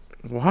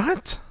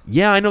 What?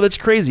 Yeah, I know. That's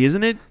crazy,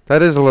 isn't it?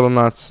 That is a little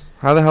nuts.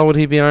 How the hell would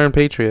he be Iron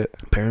Patriot?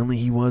 Apparently,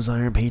 he was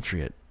Iron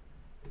Patriot.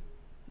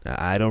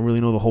 I don't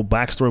really know the whole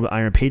backstory of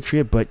Iron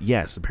Patriot, but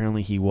yes,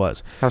 apparently he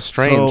was. How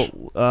strange.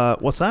 So,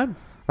 what's that?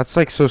 That's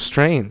like so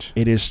strange.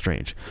 It is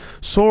strange.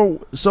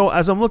 So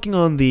as I'm looking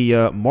on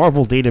the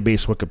Marvel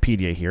database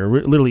Wikipedia here,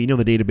 literally, you know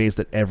the database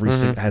that every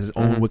has its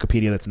own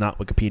Wikipedia that's not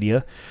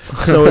Wikipedia.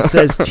 So it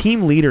says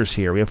team leaders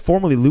here. We have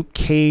formerly Luke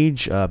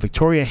Cage,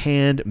 Victoria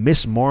Hand,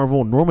 Miss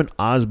Marvel, Norman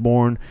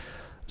Osborn,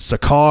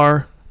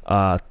 Sakaar,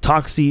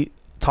 Toxie,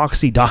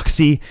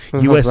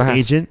 U.S.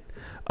 agent.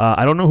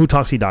 I don't know who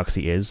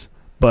Toxie is.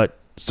 But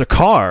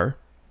Sakaar,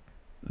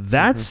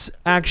 that's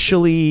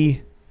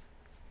actually...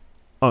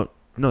 Oh,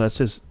 no, that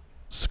says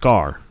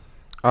Scar.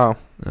 Oh.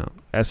 No,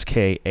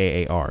 Skaar.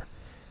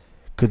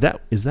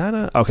 Is that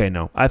a... Okay,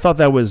 no. I thought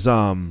that was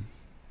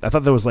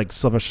like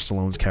Sylvester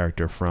Stallone's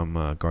character from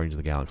Guardians of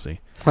the Galaxy.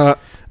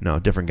 No,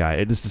 different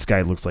guy. This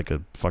guy looks like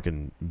a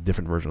fucking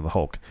different version of the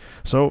Hulk.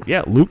 So,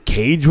 yeah, Luke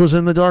Cage was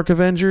in the Dark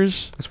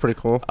Avengers. That's pretty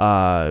cool.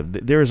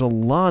 There's a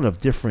lot of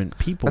different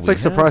people. That's like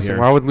surprising.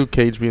 Why would Luke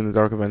Cage be in the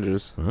Dark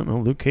Avengers? I don't know.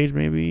 Luke Cage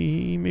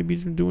maybe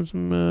he's been doing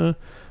some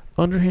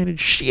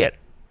underhanded shit.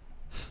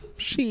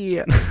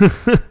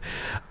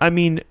 I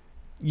mean,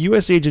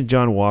 U.S. Agent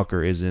John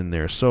Walker is in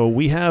there. So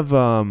we have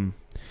a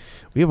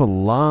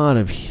lot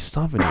of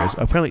stuff in here.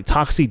 Apparently,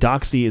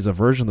 Toxie is a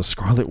version of the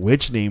Scarlet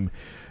Witch named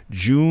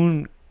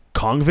June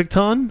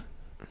Kongvicton.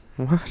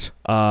 What?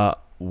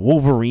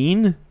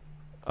 Wolverine.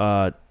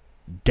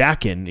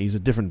 Daken. He's a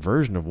different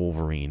version of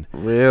Wolverine.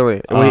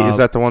 Really? Wait, is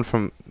that the one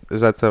from...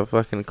 Is that the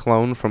fucking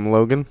clone from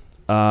Logan?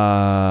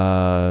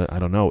 I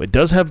don't know. It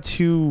does have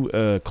two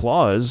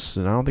claws,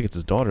 and I don't think it's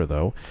his daughter,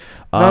 though.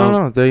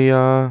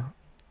 No.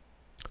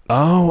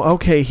 Oh,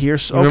 okay.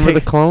 Here's... Okay. Remember the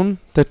clone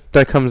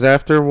that comes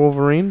after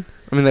Wolverine?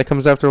 I mean, that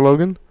comes after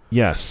Logan?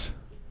 Yes.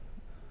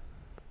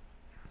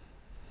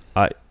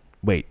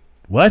 Wait.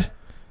 What?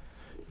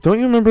 Don't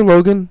you remember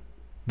Logan?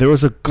 There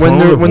was a clone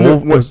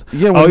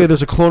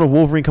there's a clone of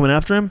Wolverine coming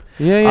after him?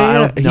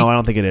 Yeah. I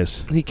don't think it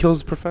is. He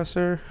kills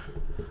Professor...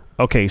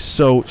 Okay,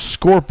 so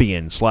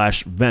Scorpion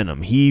 /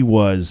 Venom. He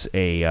was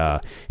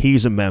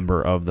he's a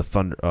member of the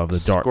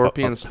Dark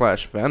Scorpion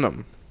 /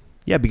 Venom.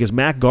 Yeah, because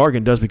Mac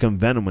Gargan does become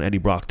Venom when Eddie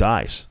Brock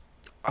dies.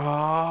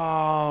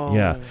 Oh.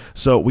 Yeah.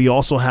 So we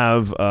also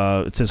have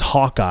it says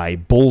Hawkeye,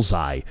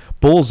 Bullseye.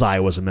 Bullseye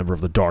was a member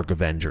of the Dark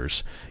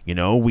Avengers. You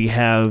know, we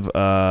have Wait,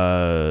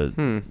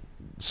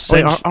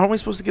 aren't we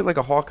supposed to get like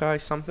a Hawkeye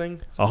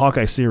something? A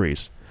Hawkeye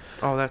series.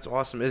 Oh, that's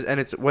awesome. And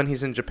it's when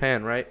he's in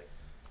Japan, right?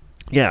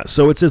 Yeah,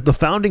 so it says the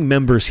founding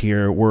members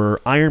here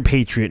were Iron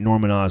Patriot,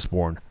 Norman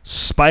Osborn,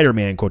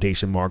 Spider-Man,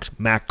 quotation marks,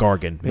 Mac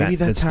Gargan.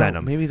 That's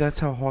Venom. Maybe that's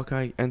how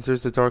Hawkeye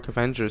enters the Dark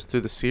Avengers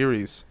through the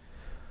series.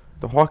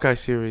 The Hawkeye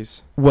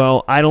series.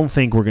 Well, I don't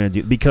think we're going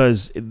to do...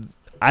 Because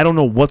I don't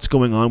know what's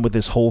going on with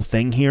this whole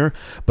thing here,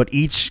 but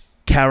each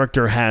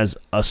character has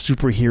a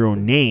superhero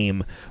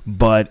name,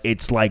 but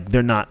it's like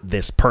they're not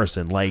this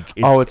person. Like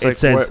it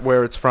says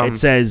where it's from. It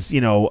says,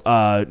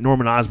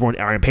 Norman Osborn,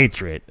 Iron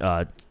Patriot,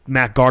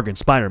 Mac Gargan,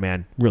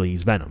 Spider-Man, really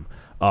he's Venom.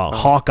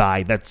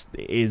 Hawkeye,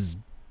 is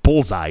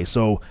Bullseye.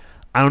 So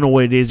I don't know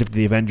what it is, if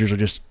the Avengers are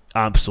just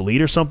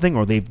obsolete or something,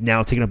 or they've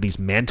now taken up these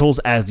mantles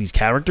as these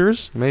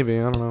characters. Maybe,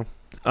 I don't know.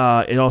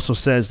 It also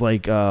says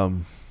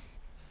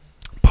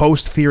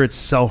post-Fear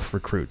itself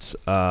recruits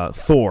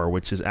Thor,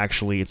 which is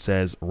actually, it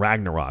says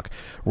Ragnarok.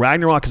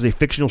 Ragnarok is a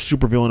fictional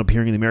supervillain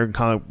appearing in the American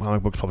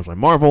comic books published by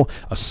Marvel,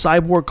 a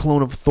cyborg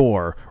clone of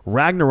Thor.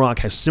 Ragnarok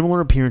has similar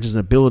appearances and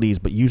abilities,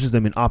 but uses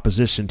them in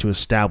opposition to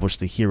establish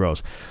the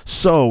heroes.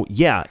 So,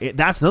 yeah,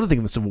 that's another thing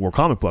in the Civil War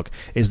comic book,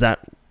 is that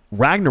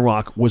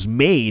Ragnarok was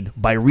made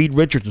by Reed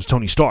Richards and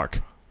Tony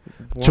Stark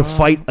to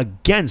fight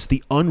against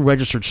the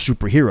unregistered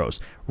superheroes.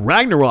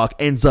 Ragnarok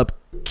ends up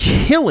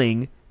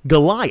killing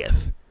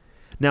Goliath.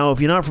 Now,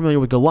 if you're not familiar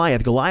with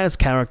Goliath, Goliath's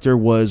character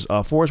was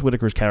Forrest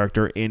Whitaker's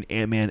character in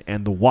Ant-Man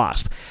and the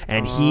Wasp,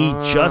 and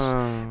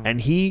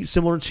he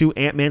similar to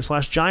Ant-Man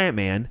 / Giant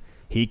Man,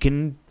 he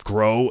can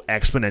grow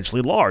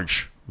exponentially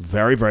large,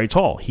 very, very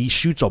tall. He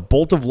shoots a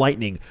bolt of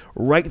lightning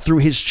right through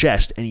his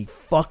chest, and he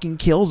fucking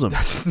kills him.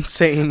 That's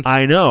insane.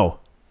 I know.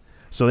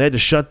 So they had to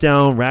shut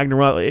down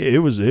Ragnarok. It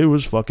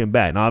was fucking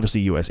bad. And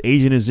obviously, U.S.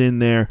 Agent is in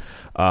there.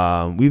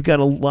 We've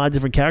got a lot of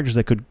different characters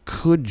that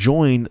could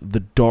join the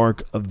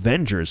Dark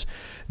Avengers.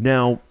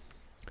 Now,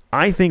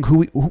 I think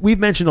who we've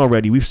mentioned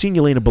already. We've seen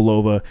Yelena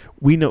Belova.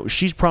 We know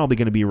she's probably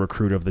going to be a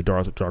recruit of the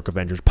Dark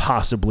Avengers,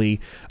 possibly.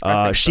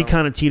 She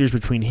kind of teeters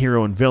between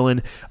hero and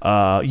villain.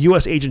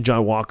 U.S. Agent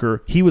John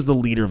Walker, he was the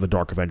leader of the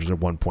Dark Avengers at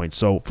one point,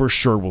 so for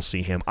sure we'll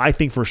see him. I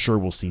think for sure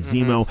we'll see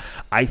Zemo.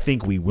 I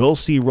think we will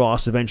see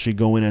Ross eventually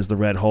go in as the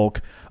Red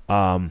Hulk.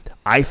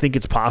 I think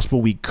it's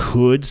possible we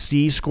could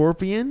see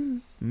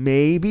Scorpion.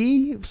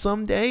 Maybe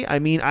someday. I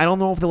mean, I don't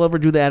know if they'll ever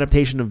do the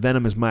adaptation of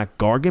Venom as Mac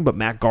Gargan, but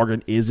Mac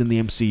Gargan is in the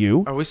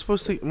MCU. Are we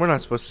supposed to? We're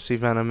not supposed to see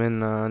Venom in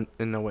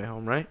No Way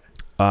Home, right?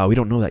 We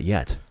don't know that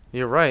yet.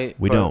 You're right.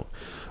 We don't.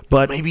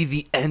 But maybe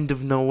the end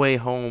of No Way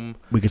Home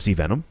we could see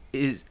Venom.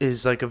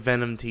 Is like a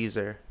Venom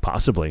teaser.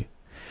 Possibly.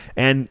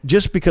 And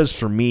just because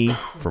for me,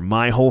 for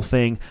my whole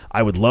thing,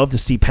 I would love to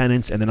see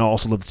Penance, and then I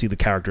also love to see the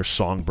character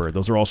Songbird.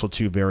 Those are also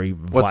two very...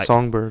 What's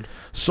Songbird?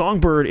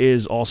 Songbird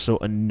is also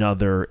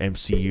another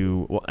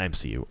MCU... Well,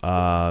 MCU.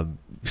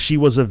 She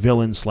was a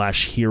villain /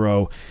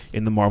 hero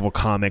in the Marvel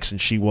Comics, and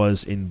she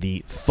was in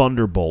the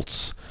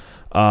Thunderbolts.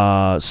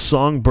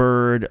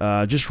 Songbird,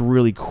 just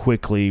really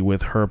quickly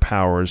with her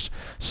powers.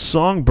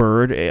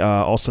 Songbird,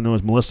 also known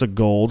as Melissa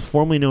Gold,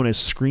 formerly known as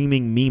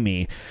Screaming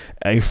Mimi,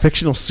 a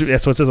fictional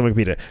that's what it says on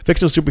Wikipedia.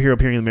 Fictional superhero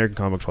appearing in the American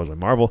comic books published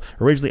by Marvel.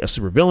 Originally a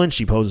supervillain,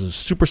 she possesses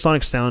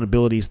supersonic sound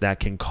abilities that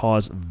can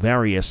cause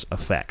various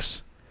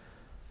effects.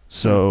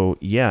 So,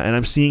 yeah, and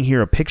I'm seeing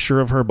here a picture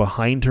of her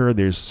behind her.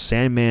 There's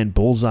Sandman,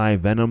 Bullseye,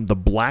 Venom, the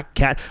Black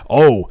Cat.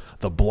 Oh,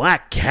 the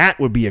Black Cat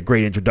would be a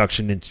great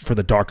introduction for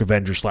the Dark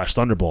Avengers /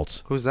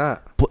 Thunderbolts. Who's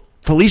that?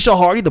 Felicia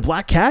Hardy, the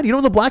Black Cat? You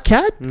know the Black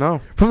Cat? No.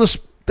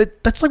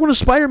 That's like one of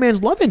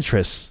Spider-Man's love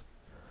interests.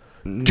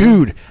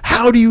 Dude,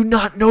 how do you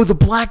not know the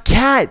Black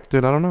Cat?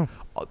 Dude, I don't know.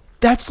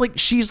 That's like,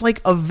 she's like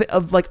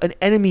like an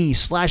enemy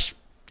 /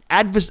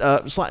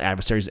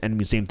 adversary's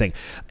enemy, same thing.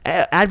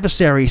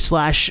 Adversary /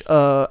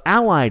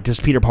 allied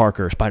to Peter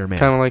Parker, Spider-Man.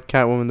 Kind of like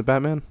Catwoman the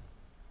Batman?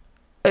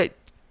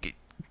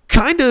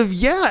 Kind of,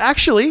 yeah,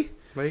 actually.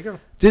 There you go.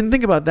 Didn't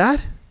think about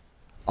that.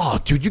 Oh,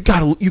 dude, you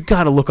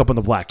gotta look up on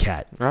the Black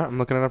Cat. All right, I'm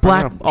looking it up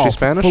right now. She's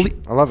Spanish?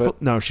 I love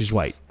it. No, she's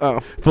white. Oh.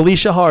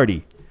 Felicia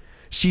Hardy.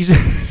 She's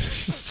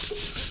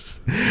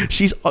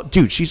she's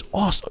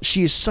awesome.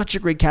 She is such a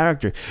great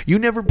character. You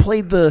never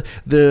played the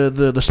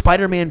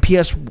Spider-Man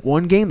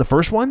PS1 game, the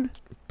first one?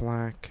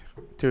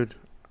 Dude,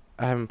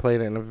 I haven't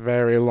played it in a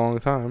very long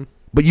time.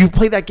 But you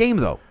played that game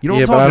though. You know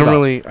what I'm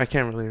talking about? I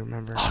can't really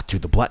remember. Oh,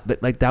 dude,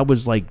 that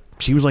was like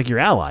she was like your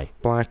ally.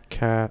 Black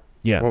Cat.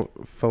 Yeah. Well,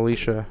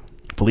 Felicia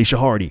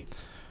Hardy.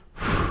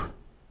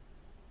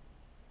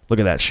 Look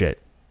at that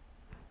shit.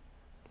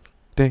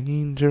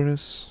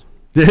 Dangerous.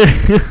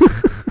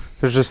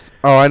 There's just...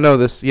 Oh, I know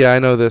this. Yeah, I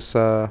know this.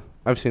 I've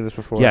seen this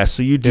before. Yeah,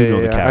 so you do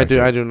know the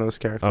character. I do know this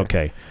character.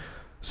 Okay.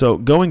 So,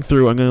 going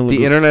through, I'm going to...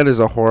 The internet is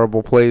a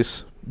horrible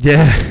place.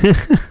 Yeah.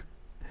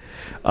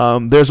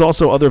 There's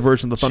also other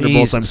versions of the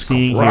Thunderbolts I'm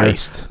seeing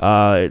Christ.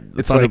 Here.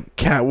 It's like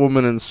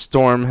Catwoman and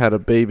Storm had a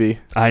baby.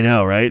 I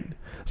know, right?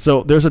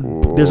 So there's a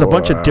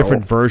bunch of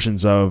different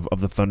versions of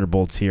the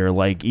Thunderbolts here.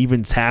 Like,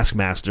 even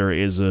Taskmaster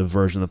is a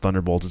version of the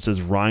Thunderbolts. It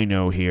says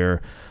Rhino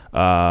here.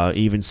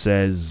 Even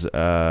says like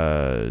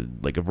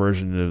a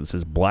version of it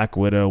says Black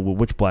Widow. Well,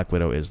 which Black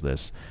Widow is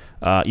this?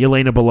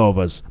 Yelena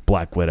Belova's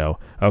Black Widow.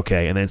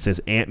 Okay, and then it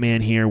says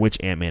Ant-Man here. Which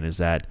Ant-Man is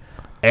that?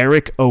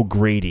 Eric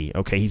O'Grady.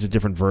 Okay, he's a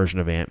different version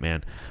of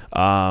Ant-Man.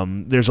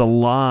 There's a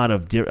lot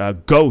of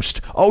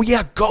Ghost. Oh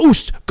yeah,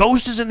 Ghost.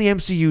 Ghost is in the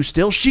MCU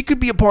still. She could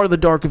be a part of the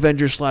Dark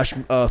Avengers /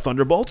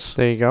 Thunderbolts.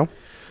 There you go.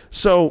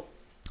 So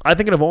I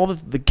think of all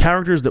the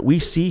characters that we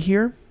see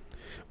here,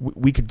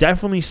 we could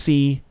definitely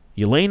see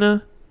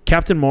Yelena,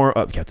 Captain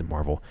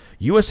Marvel,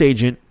 U.S.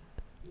 Agent,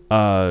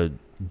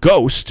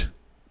 Ghost,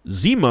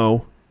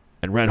 Zemo,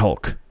 and Red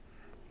Hulk.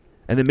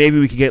 And then maybe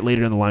we could get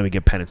later in the line, we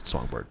get Penance and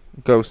Songbird.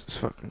 Ghost is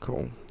fucking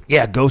cool.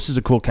 Yeah, Ghost is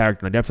a cool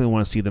character, and I definitely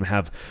want to see them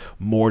have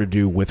more to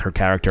do with her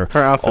character.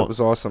 Her outfit was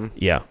awesome.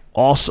 Yeah.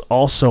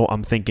 Also,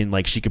 I'm thinking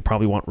like she could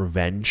probably want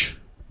revenge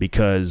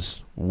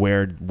because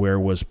where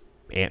was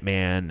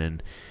Ant-Man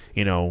and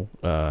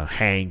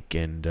Hank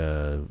and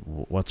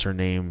what's her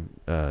name,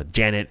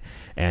 Janet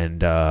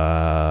and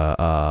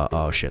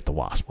oh shit, the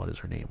Wasp. What is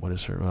her name? What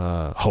is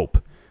her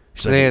Hope?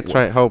 She's like, that's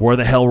right, Hope. Where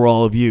the hell were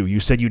all of you?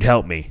 You said you'd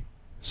help me,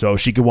 so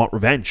she could want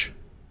revenge.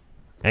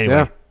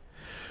 Anyway.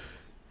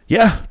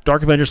 Yeah,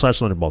 Dark Avengers /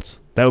 Thunderbolts.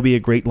 That would be a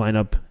great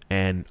lineup,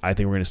 and I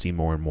think we're going to see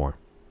more and more.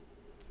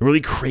 A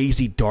really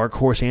crazy dark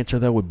horse answer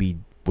though would be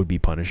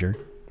Punisher.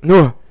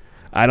 No,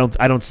 I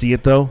don't see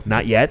it though,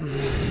 not yet.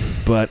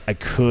 But I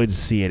could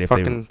see it if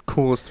fucking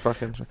coolest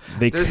fucking.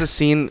 There's a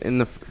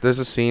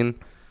scene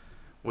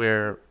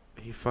where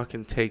he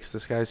fucking takes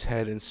this guy's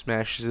head and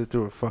smashes it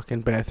through a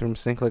fucking bathroom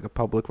sink, like a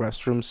public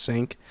restroom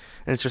sink,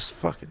 and it's just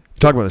fucking. You're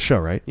talking about the show,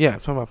 right? Yeah, I'm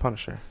talking about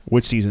Punisher.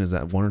 Which season is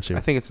that? 1 or 2?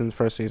 I think it's in the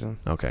first season.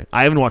 Okay,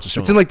 I haven't watched the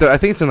show. It's in I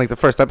think it's in like the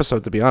first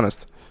episode, to be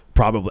honest.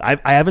 Probably.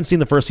 I haven't seen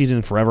the first season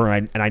in forever,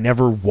 and I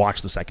never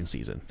watched the second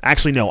season.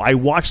 Actually, no, I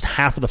watched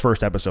half of the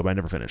first episode, but I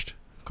never finished.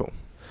 Cool.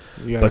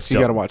 You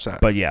gotta watch that.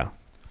 But yeah.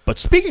 But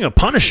speaking of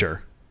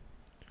Punisher,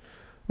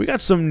 we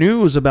got some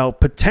news about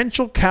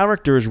potential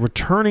characters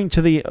returning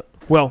to the...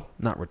 Well,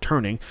 not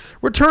returning.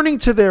 Returning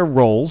to their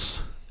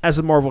roles as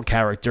a Marvel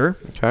character.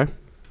 Okay.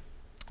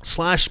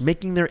 /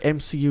 making their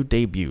MCU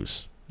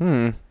debuts.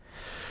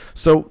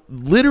 So,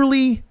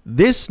 literally,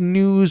 this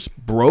news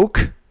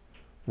broke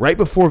right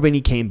before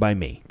Vinny came by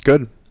me.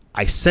 Good.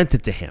 I sent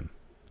it to him.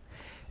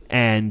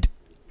 And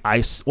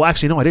well,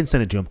 actually, no, I didn't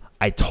send it to him.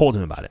 I told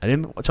him about it. I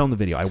didn't tell him the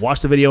video. I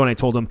watched the video and I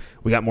told him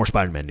we got more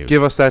Spider-Man news.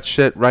 Give us that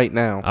shit right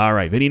now. All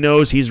right. Vinny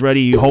knows. He's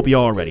ready. Hope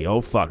y'all are ready.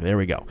 Oh, fuck. There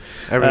we go.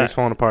 Everything's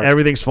falling apart.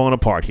 Everything's falling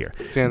apart here.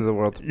 It's the end of the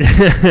world.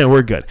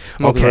 We're good.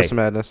 Multiverse of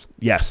Madness.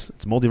 Yes.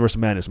 It's Multiverse of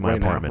Madness in my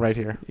apartment. Now, right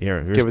here.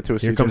 Give it to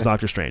us. Here comes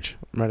Doctor Strange.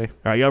 I'm ready.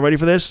 All right. Y'all ready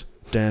for this?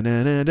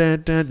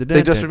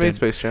 They just remade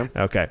Space Jam.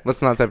 Okay.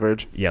 Let's not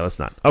diverge. Yeah, let's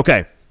not.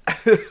 Okay.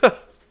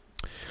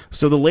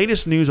 So the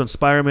latest news on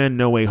Spider-Man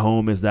No Way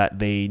Home is that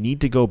they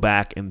need to go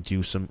back and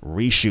do some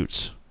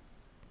reshoots.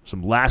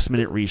 Some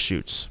last-minute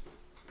reshoots.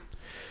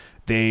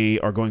 They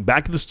are going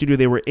back to the studio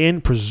they were in.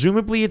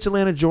 Presumably it's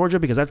Atlanta, Georgia,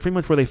 because that's pretty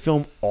much where they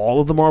film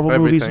all of the Marvel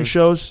movies and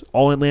shows.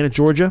 All Atlanta,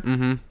 Georgia.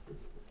 Mm-hmm.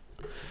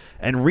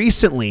 And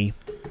recently,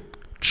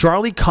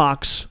 Charlie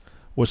Cox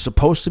was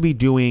supposed to be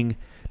doing...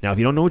 Now, if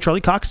you don't know who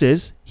Charlie Cox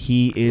is,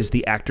 he is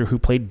the actor who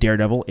played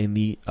Daredevil in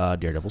the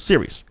Daredevil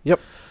series. Yep.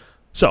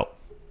 So,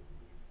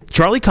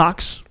 Charlie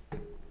Cox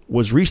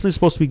was recently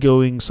supposed to be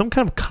going some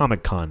kind of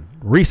Comic-Con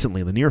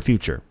recently in the near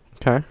future.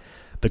 Okay.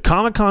 The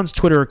Comic-Con's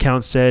Twitter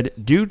account said,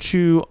 due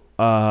to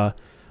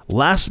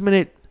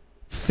last-minute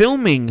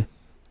filming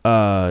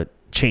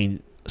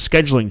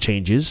scheduling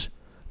changes,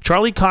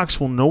 Charlie Cox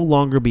will no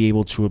longer be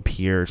able to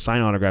appear,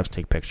 sign autographs,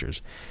 take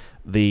pictures.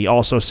 They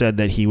also said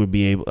that he would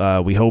be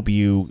able. We hope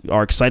you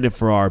are excited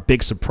for our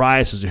big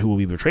surprise as to who will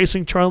be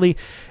replacing Charlie,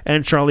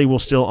 and Charlie will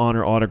still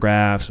honor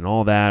autographs and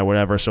all that,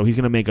 whatever. So he's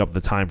going to make up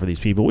the time for these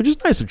people, which is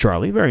nice of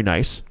Charlie, very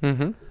nice.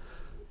 Mm-hmm.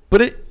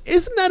 But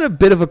isn't that a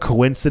bit of a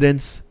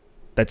coincidence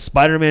that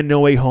Spider-Man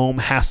No Way Home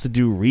has to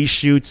do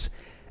reshoots,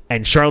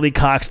 and Charlie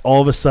Cox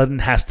all of a sudden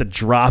has to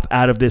drop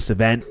out of this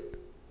event?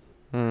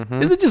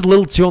 Mm-hmm. Is it just a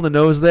little too on the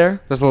nose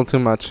there? Just a little too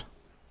much.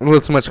 A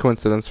little too much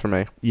coincidence for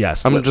me.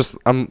 Yes.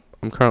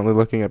 I'm currently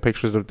looking at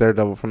pictures of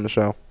Daredevil from the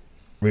show.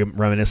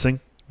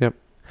 Reminiscing? Yep.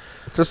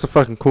 It's just a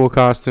fucking cool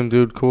costume,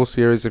 dude. Cool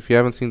series. If you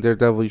haven't seen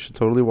Daredevil, you should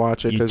totally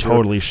watch it. You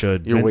totally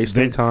should. You're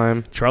wasting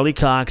time. Charlie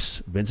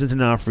Cox, Vincent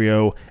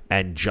D'Onofrio,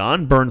 and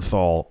John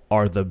Bernthal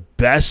are the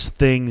best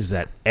things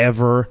that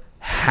ever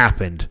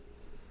happened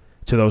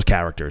to those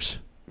characters.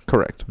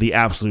 Correct. The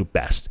absolute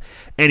best.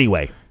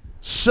 Anyway,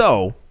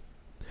 so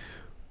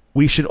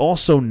we should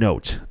also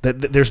note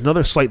that there's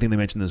another slight thing they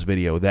mentioned in this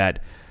video that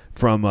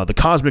from The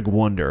Cosmic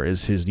Wonder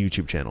is his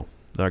YouTube channel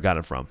that I got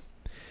it from.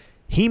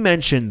 He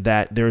mentioned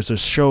that there's a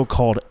show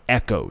called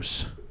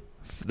Echoes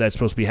that's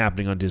supposed to be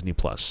happening on Disney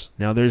Plus.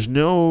 Now there's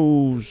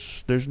no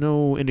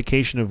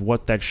indication of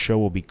what that show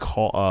will be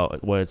called,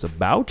 what it's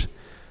about,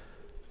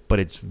 but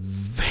it's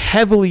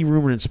heavily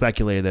rumored and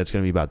speculated that it's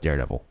going to be about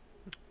Daredevil.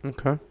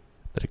 Okay.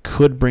 That it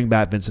could bring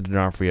back Vincent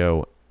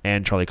D'Onofrio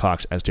and Charlie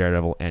Cox as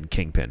Daredevil and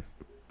Kingpin.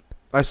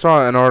 I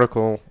saw an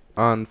article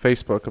on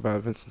Facebook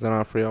about Vincent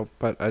D'Onofrio,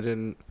 but I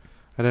didn't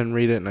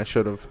read it, and I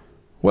should have.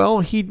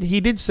 Well, he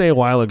did say a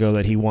while ago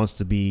that he wants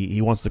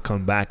to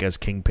come back as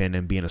Kingpin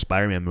and be in a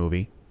Spider-Man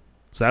movie,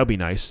 so that would be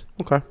nice.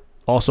 Okay.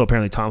 Also,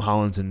 apparently, Tom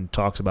Holland's in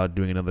talks about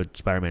doing another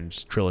Spider-Man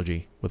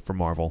trilogy for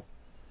Marvel.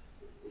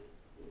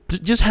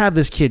 Just have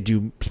this kid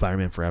do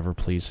Spider-Man forever,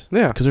 please.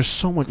 Yeah. Because there's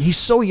so much. He's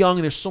so young,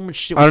 and there's so much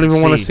shit. I don't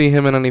even want to see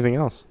him in anything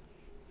else.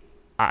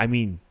 I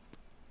mean,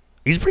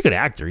 he's a pretty good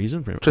actor.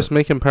 Just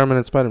make him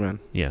permanent Spider-Man.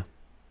 Yeah.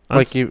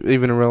 Like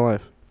even in real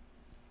life.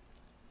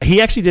 He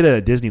actually did it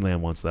at Disneyland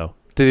once, though.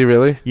 Did he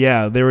really?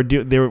 Yeah, they were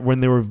when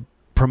they were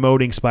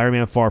promoting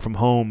Spider-Man Far From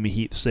Home.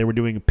 They were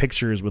doing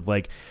pictures with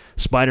like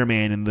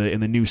Spider-Man in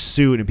the new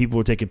suit, and people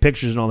were taking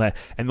pictures and all that.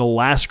 And the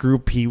last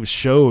group he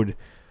showed,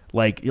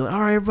 like, all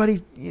right,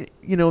 everybody,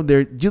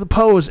 they do the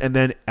pose, and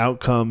then out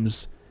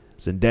comes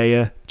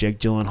Zendaya, Jake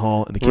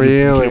Gyllenhaal, and the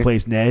kid who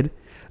plays Ned.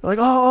 They're like,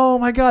 oh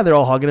my God! They're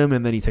all hugging him,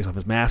 and then he takes off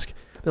his mask.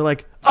 They're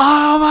like,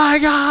 oh my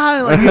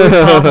God! Like, it was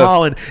Tom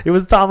Holland. It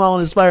was Tom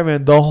Holland as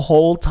Spider-Man the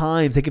whole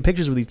time, taking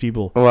pictures with these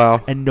people.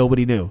 Wow! And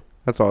nobody knew.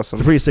 That's awesome.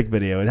 It's a pretty sick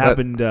video. It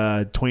happened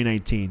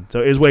 2019,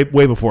 so it was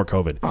way before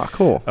COVID. Oh,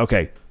 cool.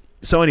 Okay,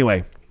 so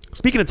anyway,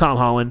 speaking of Tom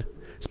Holland,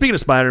 speaking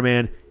of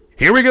Spider-Man,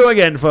 here we go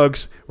again,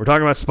 folks. We're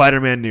talking about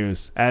Spider-Man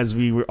news, as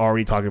we were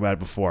already talking about it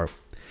before.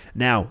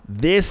 Now,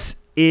 this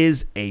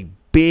is a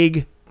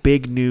big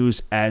big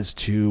news as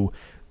to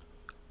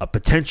a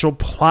potential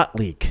plot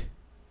leak.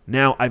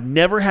 Now, I've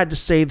never had to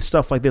say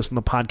stuff like this on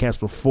the podcast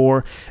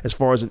before as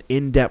far as an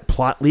in-depth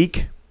plot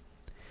leak.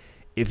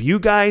 If you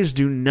guys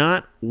do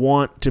not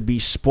want to be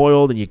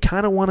spoiled and you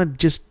kind of want to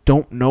just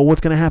don't know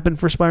what's going to happen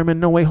for Spider-Man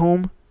No Way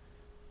Home,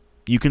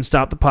 you can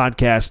stop the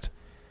podcast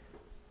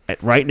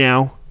right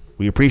now.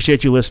 We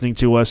appreciate you listening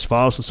to us.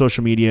 Follow us on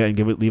social media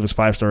and leave us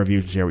 5-star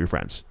reviews and share with your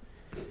friends.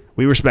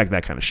 We respect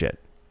that kind of shit.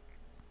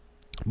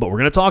 But we're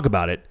going to talk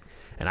about it.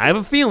 And I have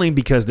a feeling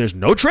because there's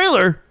no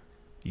trailer,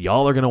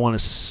 y'all are going to want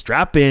to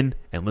strap in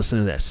and listen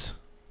to this.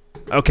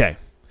 Okay.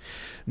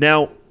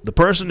 Now, the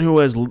person who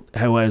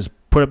has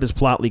put up this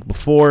plot leak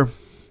before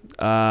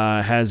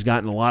has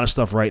gotten a lot of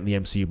stuff right in the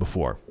MCU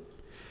before.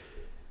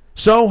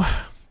 So,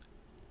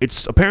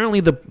 it's apparently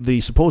the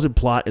supposed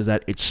plot is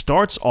that it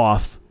starts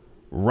off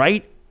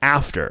right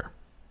after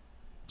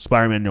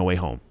Spider-Man No Way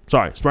Home.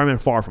 Sorry, Spider-Man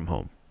Far From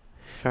Home.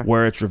 Okay.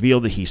 Where it's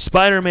revealed that he's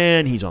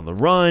Spider-Man, he's on the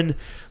run.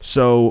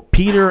 So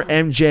Peter,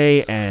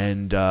 MJ,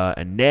 and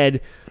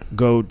Ned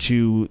go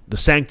to the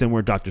Sanctum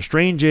where Doctor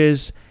Strange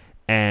is,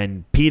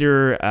 and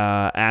Peter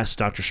asks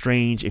Doctor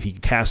Strange if he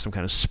can cast some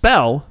kind of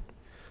spell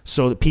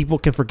so that people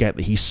can forget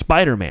that he's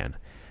Spider-Man.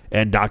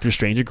 And Doctor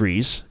Strange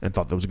agrees and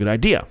thought that was a good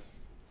idea.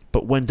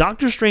 But when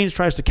Doctor Strange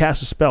tries to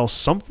cast a spell,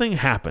 something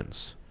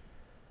happens.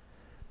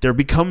 There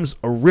becomes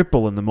a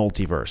ripple in the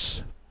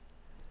multiverse.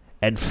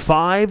 And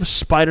 5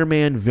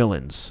 Spider-Man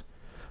villains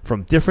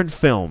from different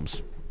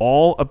films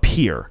all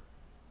appear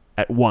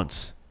at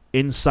once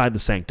inside the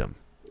Sanctum.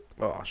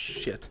 Oh,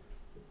 shit.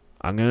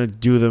 I'm going to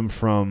do them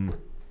from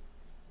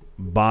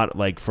lower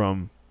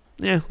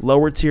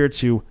tier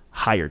to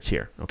higher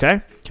tier, okay?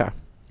 Okay.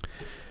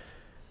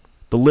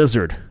 The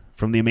Lizard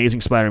from The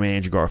Amazing Spider-Man,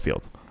 Andrew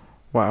Garfield.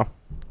 Wow.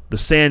 The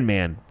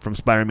Sandman from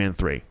Spider-Man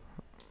 3.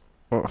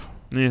 Oh.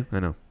 Yeah, I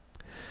know.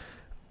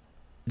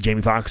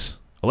 Jamie Foxx.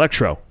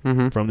 Electro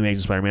from The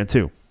Amazing Spider-Man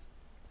 2.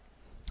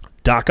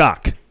 Doc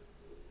Ock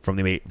from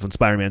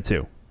Spider-Man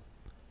 2.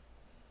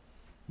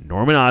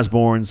 Norman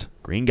Osborn's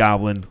Green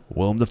Goblin,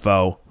 Willem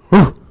Dafoe,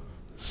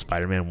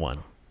 Spider-Man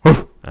 1.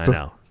 I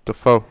know.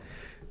 Dafoe.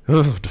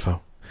 Oh, Dafoe.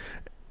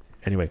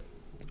 Anyway,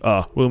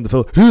 Willem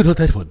Dafoe. Oh, not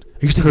that one.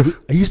 I used to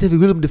have a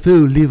Willem Dafoe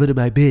live under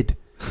my bed.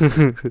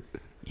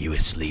 You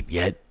asleep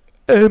yet?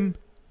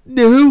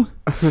 No.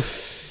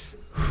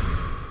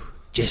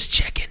 Just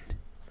checking.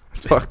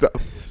 It's fucked up.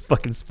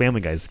 Fucking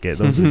Family Guy skit.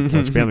 Those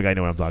Family Guy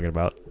know what I'm talking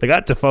about. They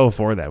got Dafoe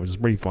for that, which is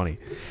pretty funny.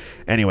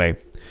 Anyway,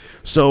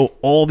 so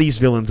all these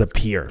villains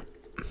appear,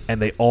 and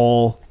they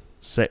all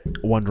sit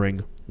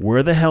wondering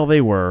where the hell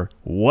they were,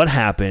 what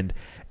happened,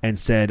 and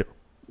said,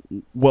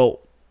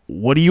 well,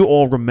 what do you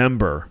all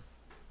remember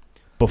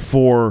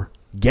before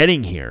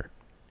getting here?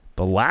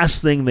 The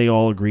last thing they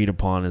all agreed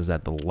upon is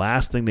that the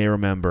last thing they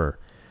remember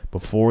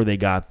before they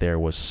got there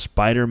was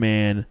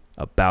Spider-Man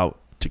about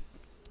to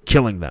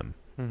kill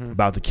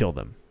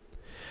them.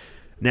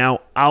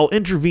 Now, I'll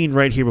intervene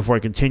right here before I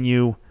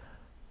continue.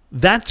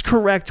 That's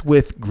correct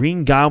with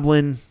Green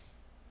Goblin,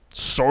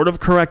 sort of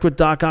correct with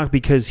Doc Ock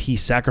because he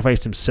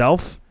sacrificed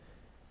himself.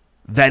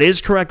 That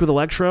is correct with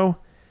Electro.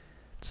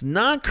 It's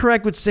not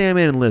correct with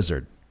Sandman and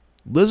Lizard.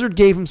 Lizard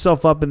gave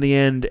himself up in the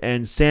end,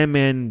 and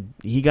Sandman,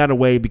 he got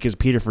away because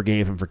Peter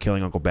forgave him for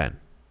killing Uncle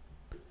Ben.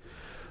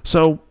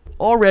 So,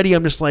 already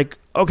I'm just like,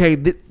 okay,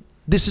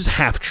 this is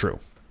half true.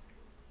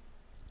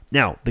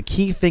 Now, the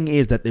key thing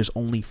is that there's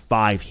only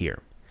 5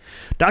 here.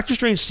 Doctor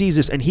Strange sees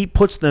this, and he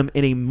puts them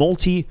in a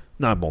magical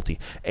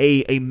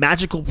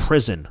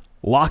prison,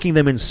 locking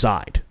them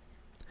inside.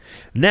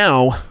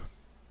 Now,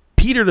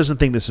 Peter doesn't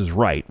think this is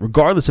right,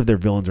 regardless if they're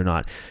villains or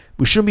not.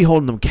 We shouldn't be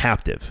holding them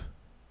captive.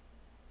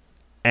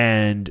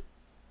 And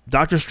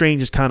Doctor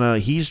Strange is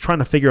he's trying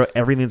to figure out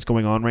everything that's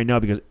going on right now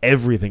because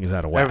everything is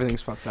out of whack.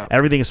 Everything's fucked up.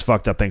 Everything is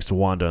fucked up thanks to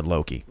Wanda and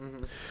Loki.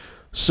 Mm-hmm.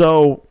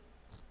 So,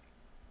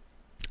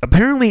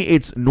 apparently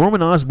it's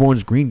Norman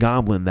Osborn's Green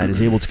Goblin that is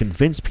able to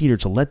convince Peter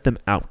to let them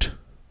out.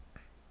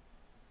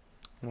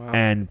 Wow.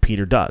 And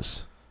Peter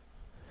does.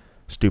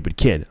 Stupid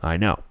kid, I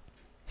know.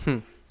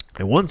 And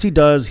once he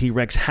does, he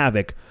wreaks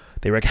havoc.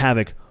 They wreak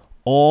havoc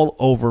all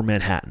over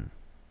Manhattan.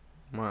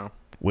 Wow.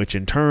 Which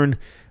in turn,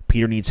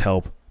 Peter needs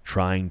help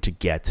trying to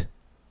get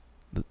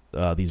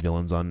these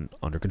villains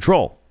under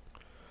control.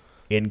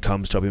 In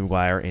comes Tobey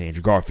Maguire and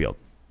Andrew Garfield.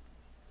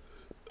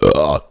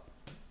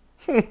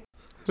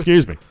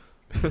 Excuse me.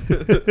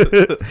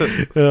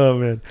 Oh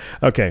man.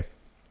 Okay.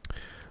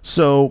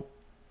 So,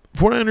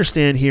 from what I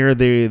understand here,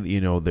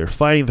 they're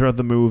fighting throughout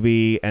the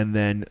movie, and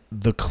then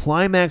the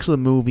climax of the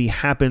movie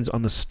happens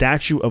on the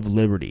Statue of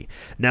Liberty.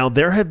 Now,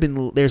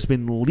 there's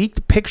been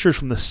leaked pictures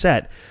from the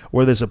set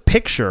where there's a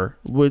picture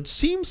which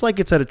seems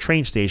like it's at a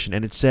train station,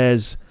 and it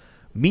says,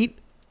 "Meet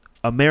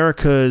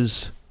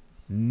America's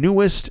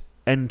newest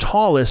and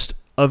tallest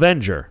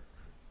Avenger."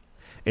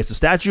 It's the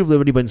Statue of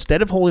Liberty, but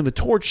instead of holding the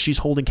torch, she's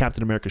holding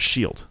Captain America's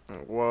shield.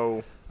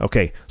 Whoa.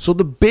 Okay, so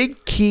the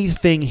big key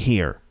thing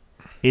here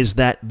is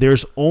that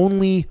there's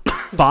only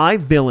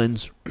 5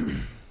 villains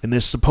in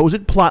this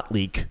supposed plot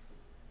leak,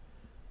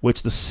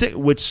 which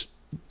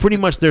pretty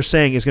much they're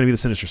saying is going to be the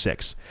Sinister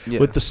Six,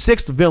 with the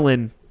sixth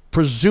villain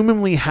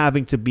presumably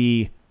having to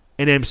be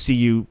an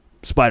MCU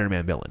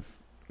Spider-Man villain.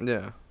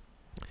 Yeah.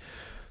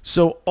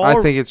 So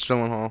I think it's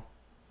Gyllenhaal.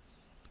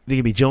 Think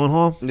it'd be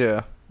Gyllenhaal?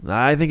 Yeah.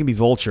 I think it'd be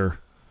Vulture.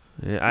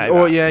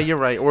 Yeah, you're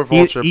right. Or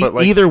Vulture, but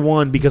like either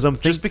one, because I'm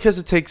just because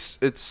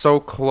it's so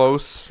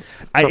close,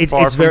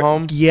 it's from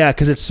home. Yeah,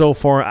 because it's so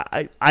far.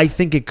 I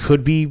think it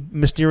could be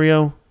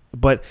Mysterio,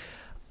 but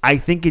I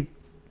think it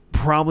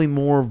probably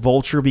more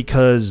Vulture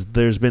because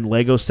there's been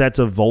Lego sets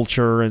of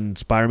Vulture and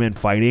Spider-Man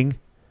fighting.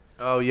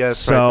 Oh yeah,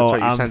 that's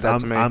right. You sent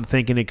that to me. I'm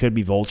thinking it could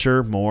be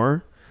Vulture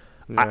more.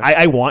 Yeah.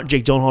 I want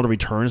Jake Gyllenhaal to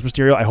return as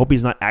Mysterio. I hope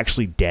he's not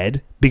actually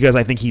dead because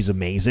I think he's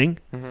amazing.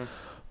 Mm-hmm.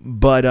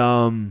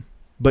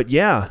 But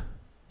yeah.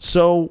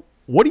 So,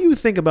 what do you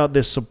think about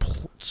this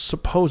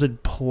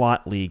supposed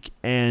plot leak?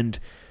 And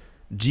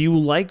do you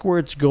like where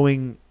it's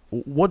going?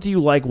 What do you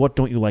like? What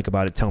don't you like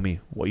about it? Tell me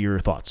what your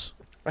thoughts.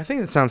 I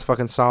think it sounds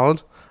fucking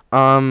solid.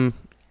 Where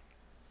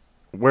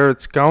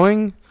it's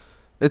going,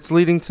 it's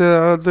leading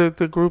to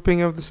the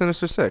grouping of the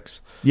Sinister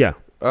Six. Yeah.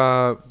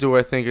 Do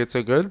I think it's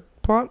a good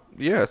plot?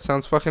 Yeah, it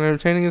sounds fucking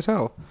entertaining as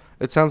hell.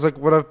 It sounds like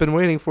what I've been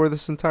waiting for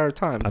this entire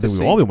time. I think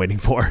we've all been waiting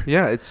for.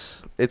 Yeah,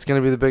 it's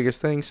going to be the biggest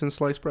thing since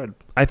sliced bread.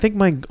 I think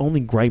my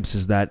only gripes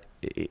is that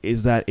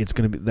it's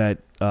going to be that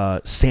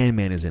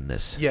Sandman is in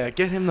this. Yeah,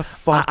 get him the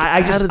fuck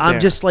out of there. I'm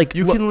just like...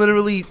 You can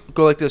literally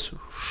go like this,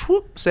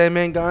 whoop,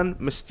 Sandman gone,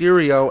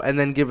 Mysterio, and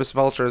then give us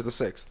Vulture as the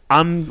sixth.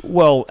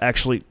 Well,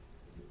 actually,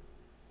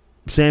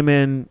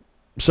 Sandman...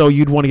 So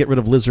you'd want to get rid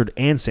of Lizard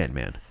and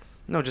Sandman?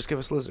 No, just give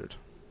us Lizard.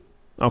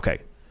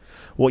 Okay.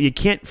 Well, you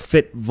can't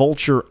fit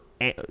Vulture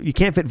and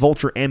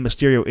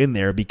Mysterio in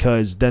there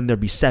because then there'd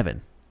be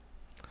 7.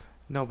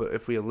 No, but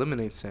if we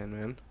eliminate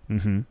Sandman,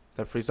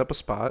 that frees up a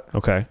spot.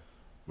 Okay.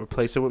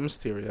 Replace it with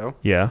Mysterio.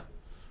 Yeah.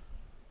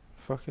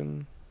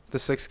 Fucking the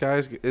sixth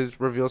guy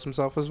reveals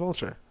himself as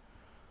Vulture.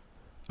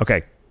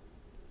 Okay.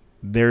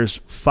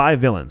 There's 5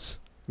 villains.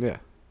 Yeah.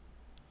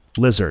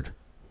 Lizard,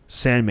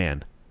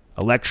 Sandman,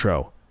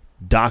 Electro,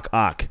 Doc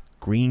Ock,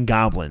 Green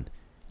Goblin.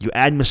 You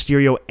add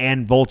Mysterio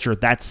and Vulture,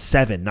 that's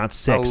 7, not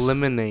 6.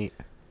 Eliminate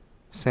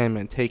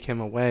Sandman. Take him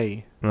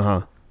away.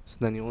 Uh-huh. So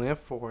then you only have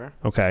 4.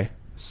 Okay.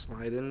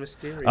 Slide in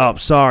Mysterio. Oh,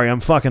 sorry. I'm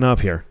fucking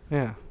up here.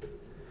 Yeah.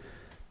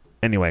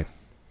 Anyway.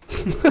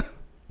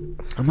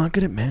 I'm not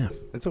good at math.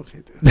 It's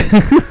okay,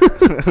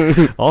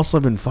 dude. Also,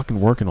 I've been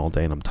fucking working all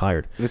day and I'm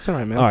tired. It's all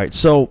right, man. All right,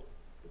 so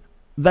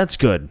that's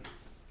good.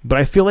 But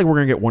I feel like we're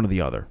going to get one or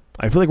the other.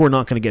 I feel like we're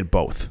not going to get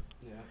both.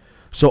 Yeah.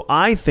 So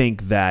I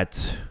think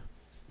that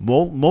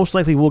most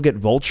likely we'll get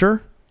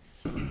Vulture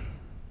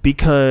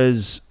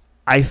because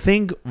I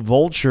think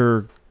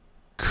Vulture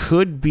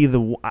could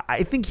be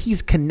I think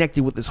he's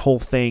connected with this whole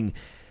thing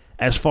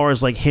as far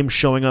as like him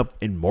showing up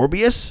in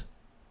Morbius.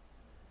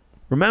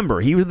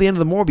 Remember, he was at the end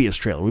of the Morbius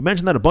trailer. We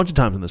mentioned that a bunch of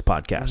times in this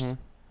podcast. Mm-hmm.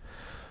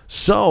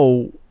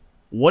 So,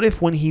 what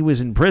if when he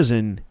was in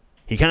prison,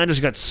 he kind of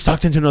just got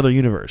sucked into another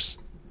universe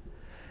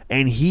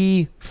and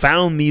he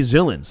found these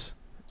villains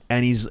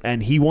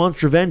and he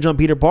wants revenge on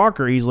Peter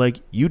Parker. He's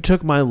like, you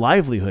took my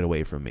livelihood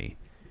away from me.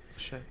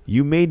 Shit.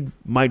 You made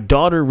my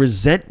daughter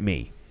resent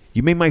me.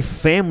 You made my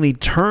family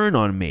turn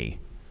on me.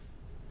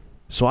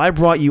 So I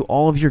brought you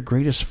all of your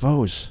greatest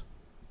foes.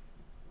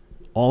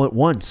 All at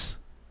once.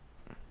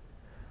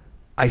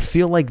 I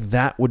feel like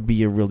that would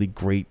be a really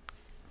great...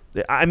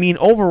 I mean,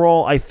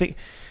 overall, I think...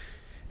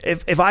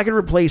 If I could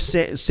replace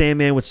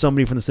Sandman with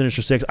somebody from the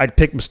Sinister Six, I'd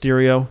pick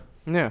Mysterio.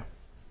 Yeah.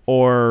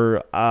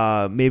 Or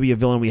maybe a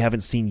villain we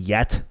haven't seen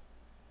yet.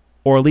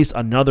 Or at least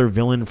another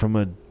villain from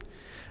a...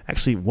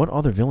 Actually, what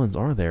other villains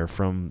are there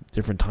from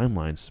different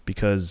timelines?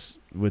 Because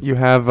with you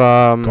have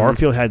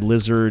Garfield had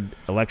Lizard,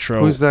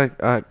 Electro. Who's that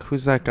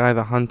guy?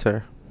 The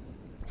Hunter.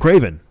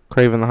 Kraven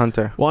the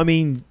Hunter. Well, I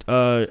mean,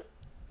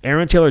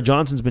 Aaron Taylor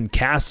Johnson's been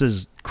cast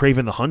as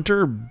Kraven the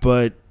Hunter,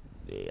 but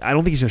I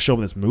don't think he's gonna show up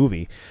in this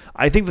movie.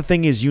 I think the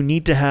thing is, you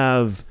need to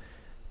have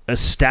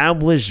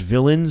established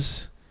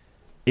villains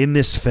in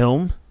this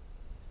film.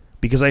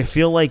 Because I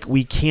feel like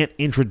we can't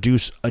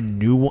introduce a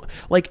new one.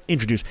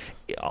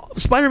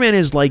 Spider-Man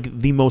is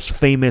like the most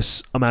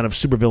famous amount of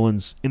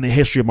supervillains in the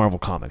history of Marvel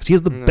Comics. He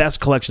has the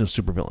best collection of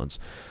supervillains.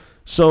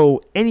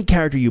 So any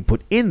character you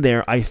put in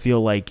there, I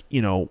feel like,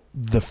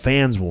 the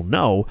fans will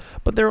know.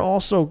 But there are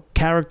also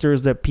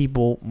characters that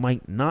people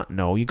might not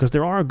know because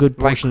there are a good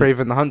portion... Like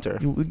Kraven the Hunter.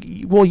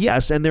 Well,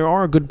 yes, and there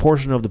are a good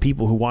portion of the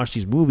people who watch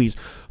these movies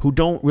who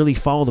don't really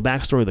follow the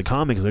backstory of the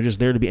comics. They're just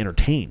there to be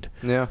entertained.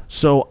 Yeah.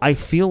 So I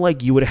feel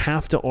like you would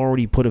have to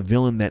already put a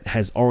villain that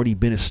has already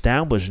been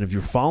established. And if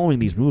you're following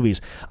these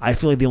movies, I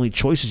feel like the only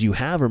choices you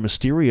have are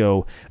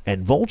Mysterio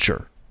and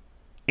Vulture.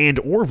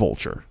 Or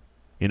Vulture,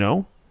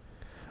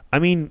 I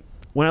mean,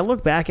 when I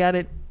look back at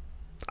it,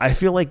 I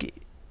feel like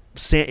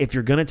if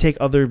you're gonna take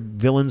other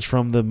villains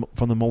from the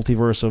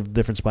multiverse of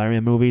different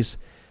Spider-Man movies,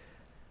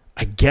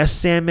 I guess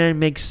Sandman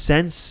makes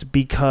sense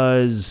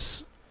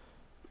because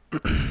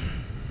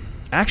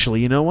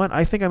actually, you know what?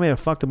 I think I may have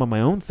fucked up on my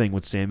own thing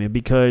with Sandman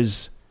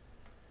because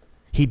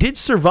he did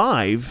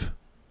survive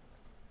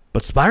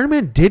But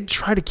Spider-Man did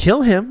try to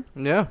kill him.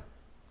 Yeah.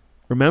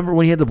 Remember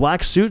when he had the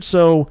black suit?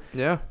 So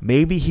Yeah.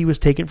 maybe he was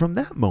taken from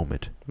that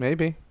moment.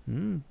 Maybe.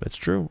 That's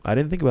true. I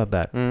didn't think about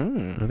that. I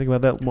didn't think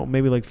about that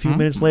maybe like a few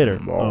minutes later.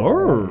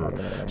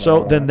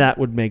 So then that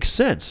would make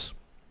sense.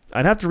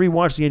 I'd have to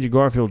rewatch the Andrew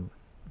Garfield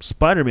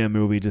Spider-Man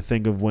movie to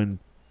think of when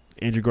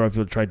Andrew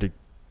Garfield tried to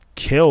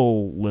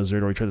kill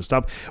Lizard or he tried to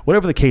stop.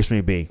 Whatever the case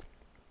may be.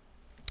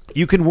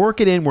 You can work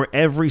it in where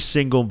every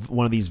single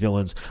one of these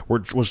villains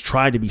was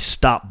tried to be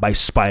stopped by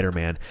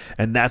Spider-Man,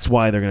 and that's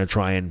why they're going to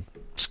try and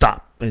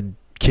stop and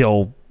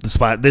kill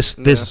this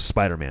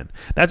Spider-Man.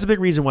 That's a big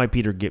reason why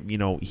Peter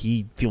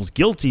he feels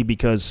guilty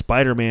because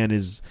Spider-Man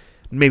is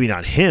maybe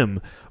not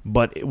him,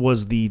 but it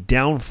was the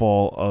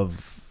downfall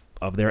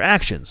of their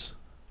actions.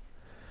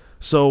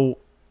 So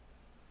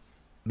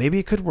maybe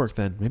it could work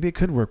then. Maybe it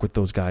could work with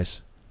those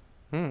guys.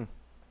 I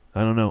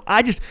don't know.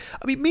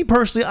 Me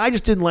personally, I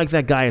just didn't like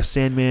that guy as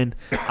Sandman.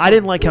 I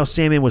didn't like how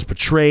Sandman was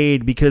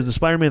portrayed because the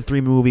Spider-Man 3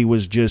 movie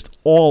was just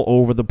all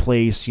over the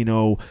place,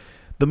 The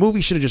movie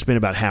should have just been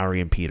about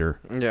Harry and Peter.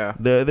 Yeah.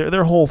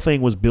 Their whole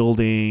thing was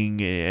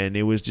building, and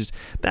it was just...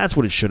 That's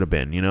what it should have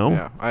been,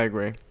 Yeah, I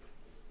agree.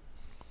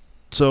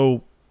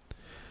 So,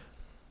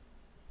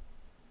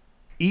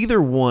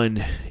 either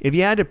one... If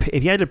you had to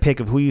pick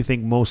of who you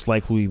think most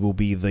likely will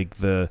be like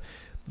the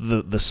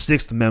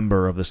sixth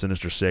member of the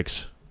Sinister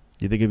Six,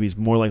 do you think it'd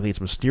be more likely it's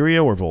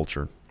Mysterio or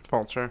Vulture?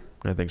 Vulture.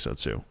 I think so,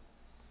 too.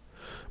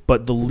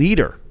 But the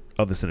leader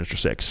of the Sinister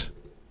Six,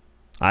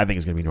 I think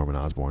is going to be Norman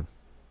Osborn.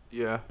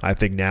 Yeah. I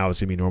think now it's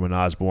going to be Norman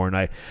Osborn.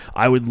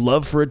 I would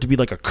love for it to be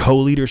like a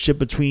co-leadership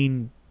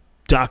between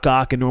Doc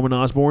Ock and Norman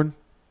Osborn.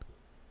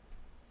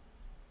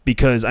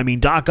 Because,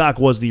 Doc Ock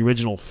was the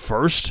original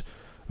first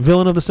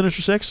villain of the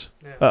Sinister Six.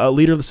 Yeah.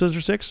 Leader of the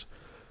Sinister Six.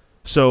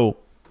 So,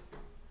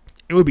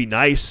 it would be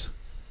nice.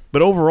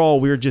 But overall,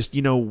 we're just,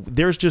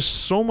 there's just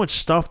so much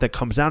stuff that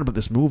comes out about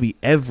this movie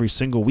every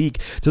single week.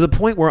 To the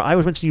point where I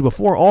was mentioning you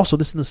before, also,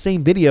 this in the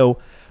same video,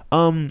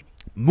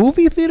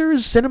 movie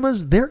theaters,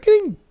 cinemas, they're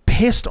getting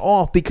pissed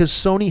off because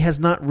Sony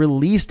has not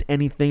released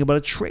anything about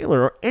a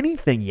trailer or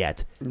anything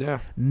yet.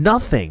 Yeah.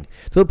 Nothing.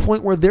 To the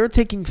point where they're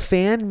taking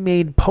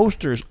fan-made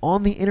posters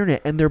on the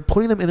internet and they're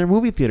putting them in their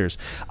movie theaters.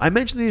 I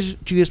mentioned these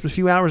to you just a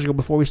few hours ago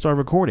before we started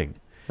recording.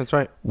 That's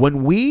right.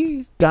 When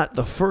we got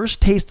the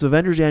first taste of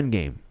Avengers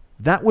Endgame,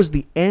 that was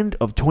the end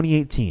of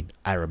 2018.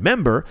 I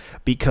remember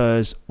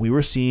because we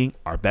were seeing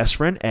our best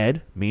friend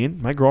Ed, me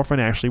and my girlfriend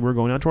Ashley, we were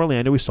going out to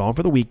Orlando. We saw him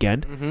for the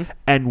weekend. Mm-hmm.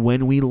 And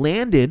when we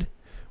landed,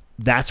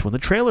 that's when the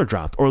trailer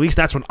dropped. Or at least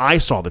that's when I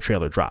saw the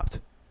trailer dropped.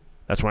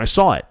 That's when I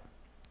saw it.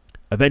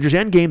 Avengers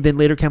Endgame then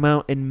later came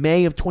out in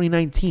May of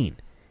 2019.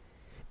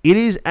 It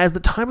is, as the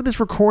time of this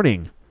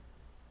recording,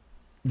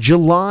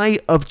 July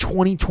of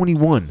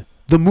 2021.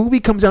 The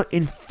movie comes out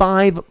in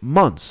 5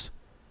 months.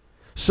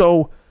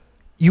 So...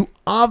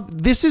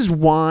 this is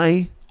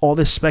why all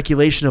this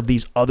speculation of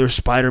these other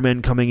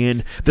Spider-Men coming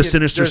in, the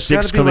Sinister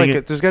Six coming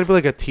in. There's got to be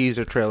like a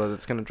teaser trailer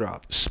that's going to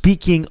drop.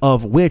 Speaking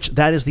of which,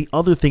 that is the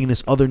other thing in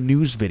this other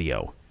news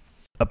video.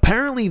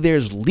 Apparently,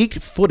 there's leaked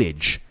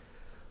footage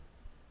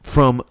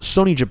from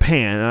Sony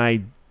Japan, and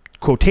I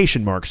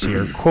quotation marks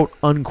here, quote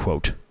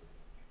unquote,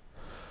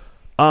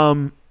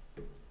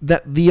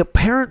 that the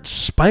apparent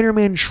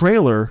Spider-Man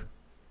trailer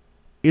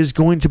is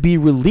going to be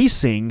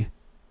releasing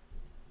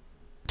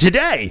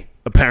today.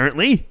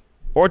 Apparently,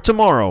 or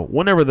tomorrow,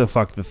 whenever the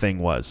fuck the thing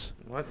was.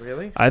 What,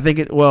 really? I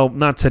think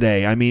not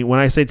today. When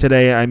I say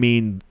today, I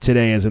mean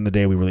today as in the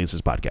day we release this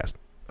podcast.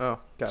 Oh,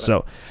 got it.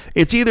 So,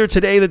 it's either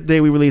today, the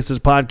day we release this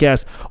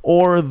podcast,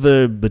 or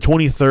the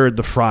 23rd,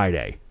 the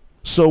Friday.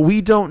 So,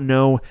 we don't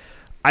know.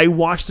 I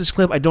watched this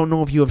clip. I don't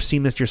know if you have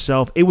seen this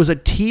yourself. It was a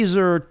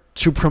teaser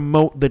to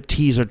promote the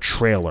teaser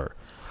trailer.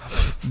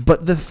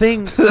 But the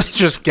thing... That's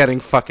just getting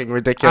fucking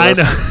ridiculous. I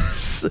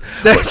know.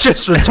 That's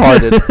just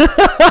retarded.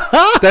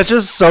 That's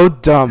just so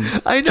dumb.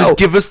 I know. Just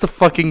give us the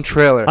fucking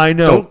trailer. I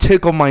know. Don't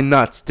tickle my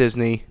nuts,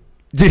 Disney.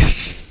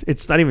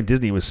 It's not even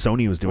Disney. It was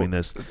Sony who was doing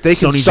this. They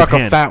can Sony suck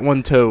Japan. a fat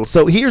one, too.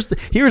 So here's the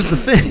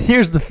thing.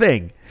 Here's the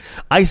thing.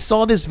 I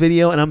saw this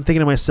video, and I'm thinking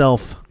to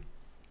myself...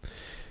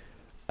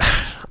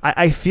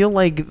 I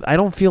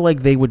don't feel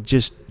like they would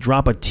just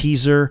drop a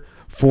teaser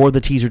for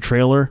the teaser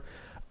trailer.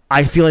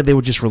 I feel like they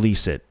would just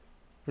release it.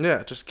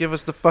 Yeah, just give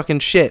us the fucking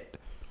shit.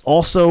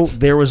 Also,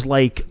 there was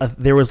like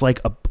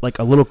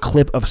a little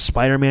clip of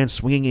Spider-Man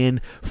swinging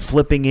in,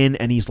 flipping in,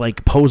 and he's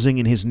like posing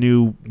in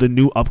the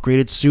new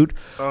upgraded suit.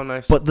 Oh,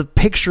 nice. But the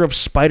picture of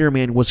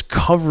Spider-Man was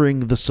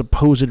covering the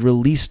supposed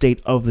release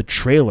date of the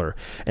trailer,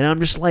 and I'm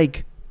just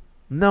like,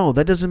 no,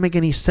 that doesn't make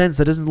any sense.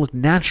 That doesn't look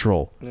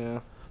natural.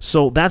 Yeah.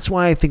 So that's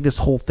why I think this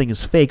whole thing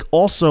is fake.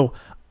 Also,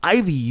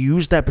 I've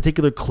used that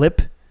particular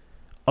clip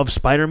of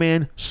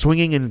Spider-Man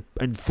swinging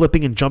and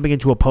flipping and jumping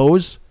into a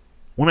pose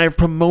when I've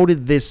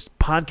promoted this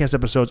podcast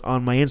episodes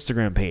on my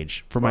Instagram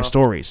page for my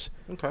stories.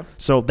 Okay.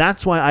 So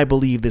that's why I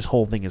believe this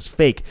whole thing is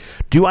fake.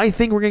 Do I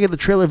think we're going to get the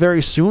trailer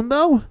very soon,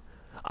 though?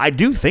 I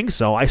do think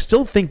so. I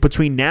still think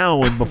between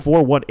now and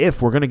before What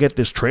If, we're going to get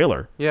this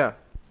trailer. Yeah.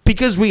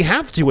 Because we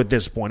have to at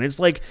this point. It's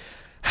like,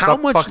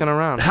 Stop fucking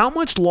around. How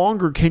much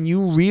longer can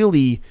you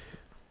really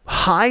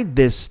hide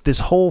this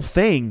whole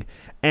thing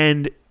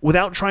and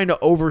without trying to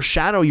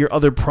overshadow your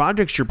other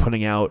projects you're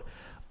putting out?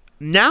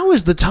 Now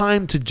is the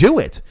time to do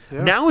it.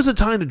 Yeah. Now is the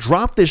time to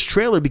drop this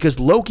trailer because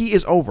Loki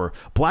is over.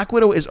 Black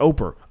Widow is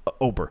over.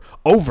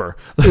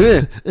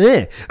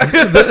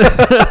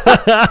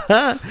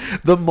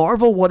 The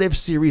Marvel What If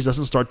series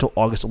doesn't start till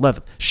August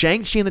 11th.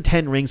 Shang-Chi and the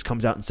Ten Rings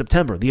comes out in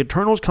September. The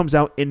Eternals comes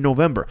out in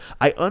November.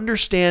 I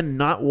understand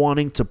not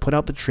wanting to put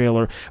out the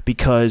trailer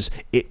because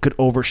it could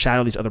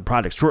overshadow these other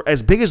projects. For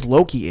as big as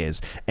Loki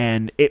is,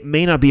 and it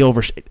may not be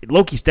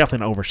Loki's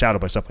definitely not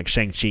overshadowed by stuff like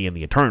Shang-Chi and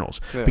the Eternals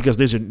because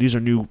these are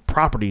new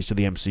properties to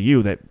the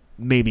MCU that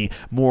maybe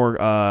more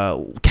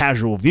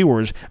casual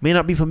viewers may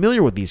not be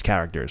familiar with these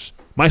characters,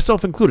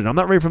 myself included. I'm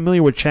not very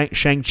familiar with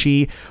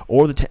Shang-Chi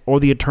or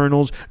the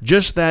Eternals,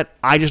 just that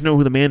I just know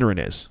who the Mandarin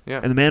is.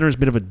 Yeah. And the Mandarin's a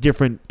bit of a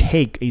different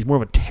take. He's more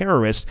of a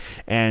terrorist,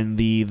 and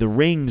the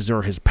rings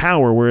are his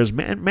power, whereas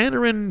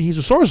Mandarin, he's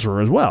a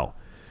sorcerer as well.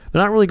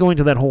 They're not really going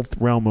to that whole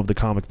realm of the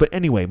comic. But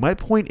anyway, my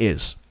point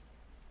is,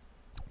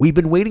 we've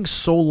been waiting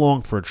so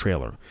long for a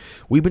trailer.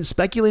 We've been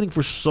speculating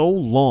for so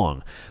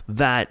long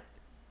that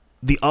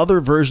the other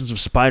versions of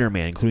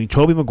Spider-Man, including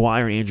Tobey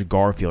Maguire and Andrew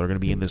Garfield, are going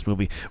to be in this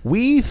movie.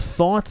 We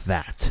thought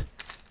that.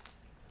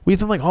 We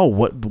thought like, oh,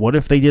 what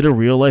if they did a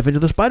real-life Into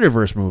the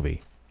Spider-Verse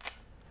movie?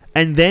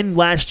 And then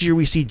last year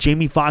we see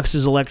Jamie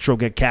Foxx's Electro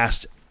get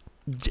cast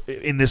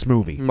in this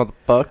movie.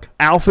 Motherfuck.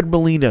 Alfred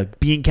Molina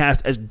being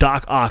cast as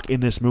Doc Ock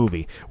in this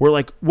movie. We're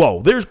like,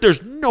 whoa,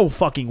 there's no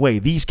fucking way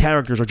these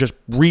characters are just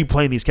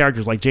replaying these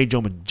characters like J.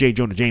 Jonah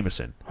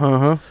Jameson.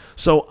 Uh-huh.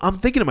 So I'm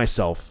thinking to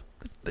myself,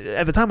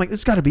 at the time, like,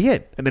 it's got to be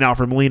it. And then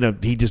Alfred Molina,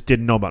 he just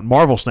didn't know about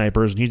Marvel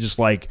Snipers, and he's just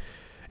like,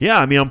 yeah,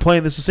 I mean, I'm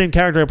playing the same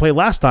character I played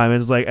last time. And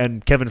it's like,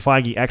 and Kevin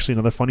Feige, actually,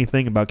 another funny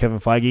thing about Kevin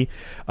Feige,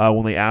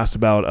 when they asked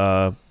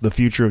about the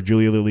future of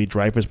Julia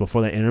Louis-Dreyfus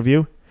before that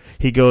interview,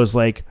 he goes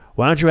like,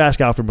 why don't you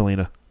ask Alfred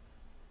Molina?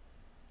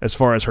 As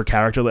far as her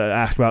character,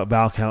 asked about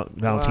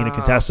Valentina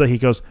Contessa, he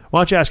goes,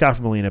 why don't you ask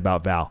Alfred Molina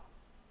about Val?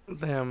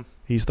 Damn.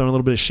 He's throwing a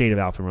little bit of shade of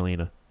Alfred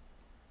Molina.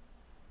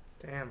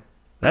 Damn.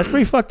 That's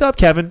pretty fucked up,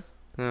 Kevin.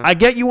 Yeah. I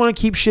get you want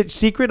to keep shit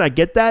secret. I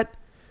get that.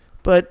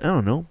 But, I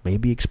don't know.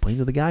 Maybe explain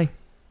to the guy.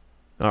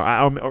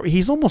 Or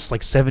he's almost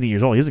like 70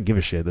 years old. He doesn't give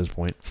a shit at this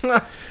point.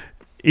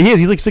 He is.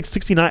 He's like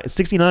 69,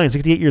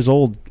 68 years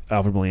old,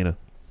 Alfred Molina.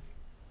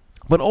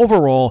 But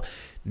overall,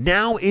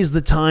 now is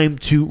the time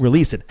to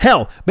release it.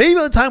 Hell, maybe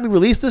by the time we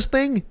release this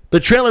thing, the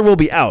trailer will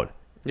be out.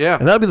 Yeah.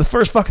 And that'll be the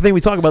first fucking thing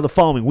we talk about the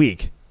following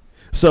week.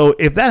 So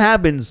if that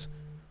happens,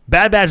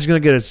 Bad Batch is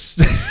going to get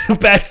a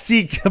back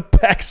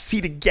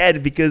seat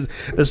again because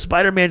the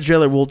Spider-Man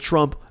trailer will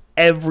trump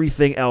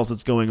everything else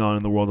that's going on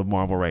in the world of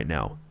Marvel right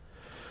now.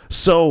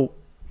 So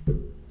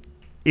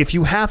if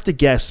you have to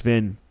guess,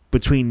 Vin,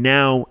 between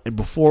now and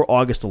before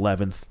August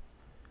 11th,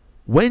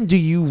 when do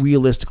you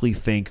realistically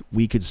think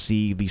we could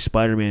see the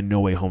Spider-Man No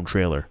Way Home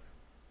trailer?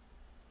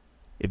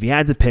 If you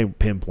had to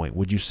pinpoint,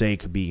 would you say it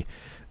could be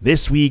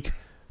this week,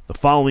 the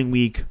following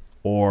week,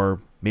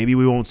 or maybe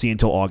we won't see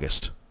until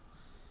August?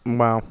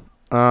 Wow.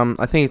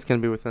 I think it's going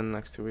to be within the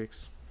next 2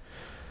 weeks.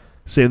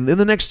 So in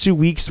the next 2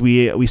 weeks,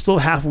 we still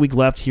have half a week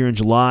left here in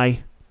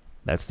July.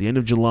 That's the end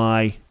of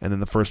July, and then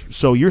the first.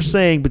 So you're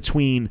saying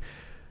between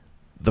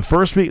the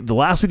first week, the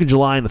last week of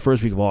July, and the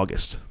first week of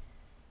August?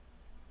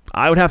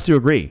 I would have to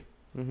agree.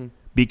 Mm-hmm.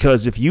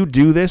 Because if you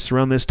do this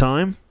around this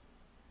time,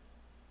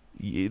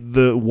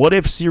 the What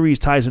If series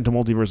ties into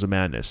Multiverse of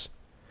Madness.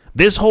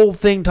 This whole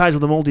thing ties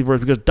with the multiverse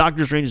because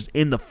Doctor Strange is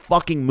in the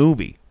fucking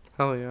movie.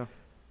 Hell yeah.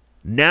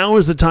 Now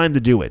is the time to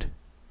do it.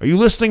 Are you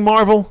listening,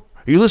 Marvel?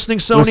 Are you listening,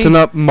 Sony? Listen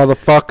up,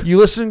 motherfucker. You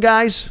listen,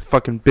 guys?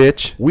 Fucking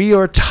bitch. We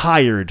are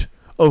tired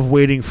of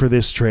waiting for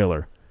this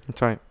trailer.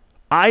 That's right.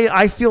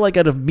 I feel like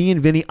out of me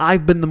and Vinny,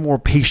 I've been the more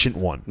patient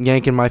one.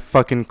 Yanking my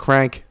fucking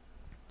crank.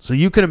 So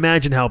you can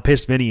imagine how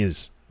pissed Vinny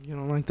is. You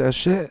don't like that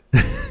shit.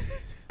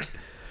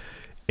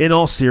 In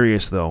all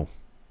seriousness, though,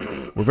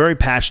 we're very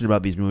passionate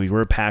about these movies.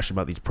 We're passionate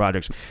about these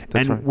projects.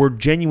 That's right. We're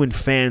genuine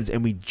fans,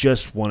 and we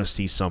just want to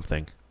see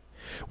something.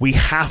 We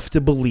have to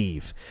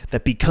believe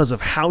that because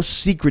of how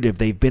secretive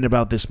they've been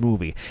about this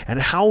movie and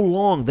how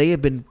long they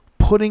have been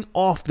putting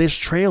off this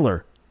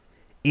trailer,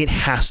 it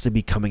has to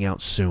be coming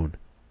out soon.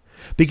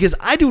 Because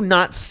I do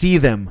not see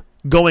them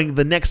going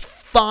the next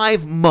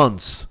 5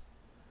 months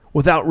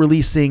without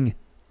releasing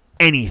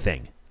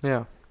anything.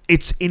 Yeah.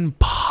 It's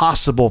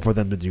impossible for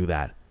them to do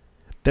that.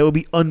 That would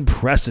be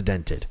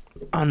unprecedented.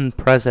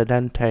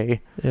 Unprecedented.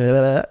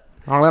 But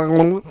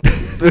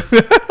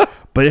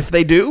if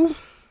they do,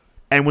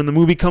 and when the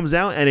movie comes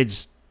out and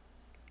it's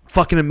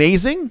fucking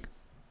amazing,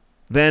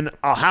 then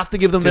I'll have to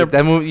give them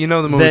that movie, you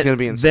know the movie's going to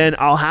be insane. Then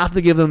I'll have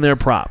to give them their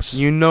props.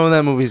 You know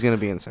that movie's going to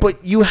be insane.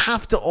 But you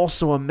have to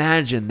also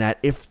imagine that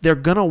if they're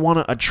going to want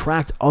to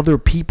attract other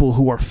people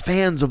who are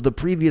fans of the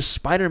previous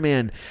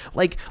Spider-Man,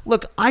 like,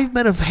 look, I've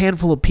met a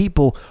handful of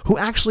people who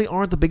actually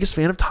aren't the biggest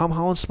fan of Tom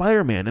Holland's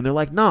Spider-Man, and they're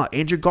like, nah,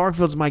 Andrew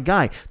Garfield's my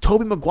guy.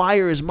 Tobey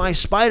Maguire is my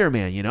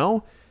Spider-Man, you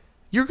know?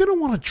 you're going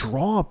to want to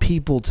draw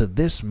people to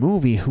this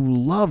movie who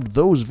loved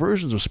those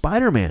versions of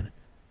Spider-Man.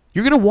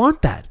 You're going to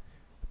want that.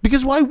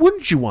 Because why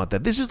wouldn't you want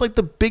that? This is like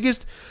the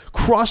biggest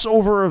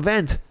crossover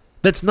event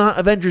that's not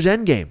Avengers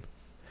Endgame.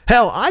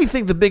 Hell, I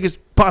think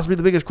possibly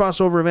the biggest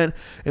crossover event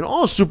in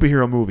all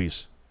superhero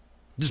movies.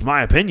 Just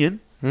my opinion.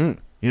 You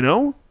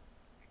know?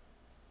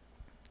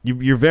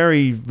 You're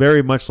very,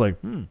 very much like,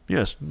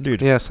 yes,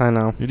 indeed. Yes, I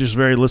know. You're just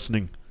very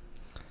listening.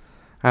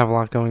 I have a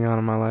lot going on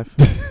in my life.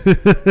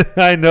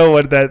 I know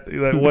what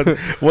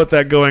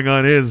that going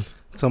on is.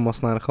 It's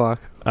almost 9 o'clock.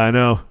 I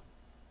know.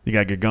 You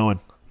gotta get going.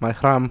 My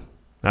Ram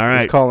All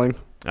right. is calling.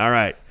 All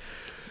right.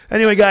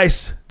 Anyway,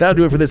 guys, that'll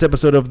do it for this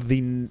episode of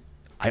the...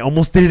 I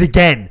almost did it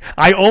again.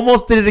 I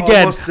almost called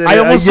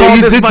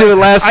this do it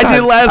last time. I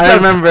did it last time. I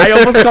remember. I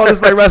almost called this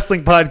my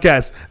wrestling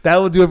podcast. That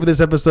will do it for this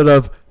episode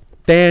of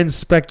Fan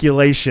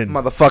Speculation.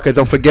 Motherfucker,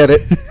 don't forget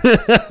it.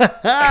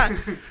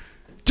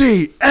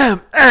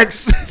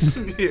 DMX.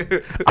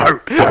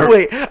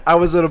 Wait, I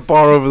was at a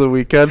bar over the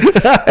weekend,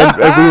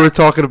 and we were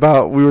talking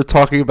about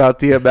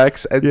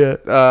DMX, and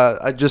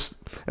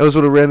it was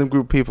with a random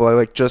group of people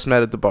I just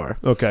met at the bar.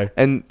 Okay.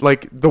 And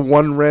the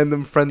one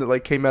random friend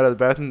that came out of the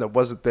bathroom that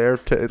wasn't there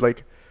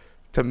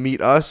to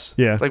meet us.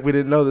 Yeah. We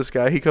didn't know this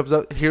guy. He comes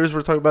up, hears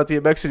we're talking about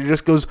DMX, and he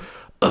just goes,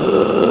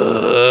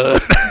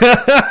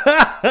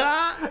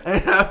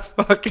 and I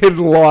fucking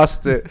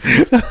lost it.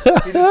 He just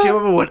came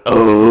up and went,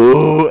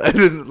 oh, and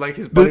then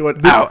his buddy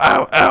went, ow,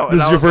 ow, ow.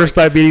 This is your first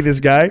time meeting this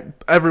guy?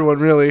 Everyone,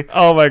 really.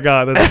 Oh my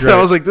God, that's great. And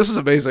I was like, this is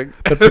amazing.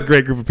 That's a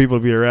great group of people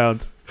to be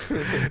around.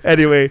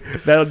 Anyway,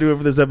 that'll do it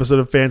for this episode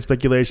of Fan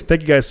Speculation.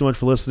 Thank you guys so much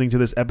for listening to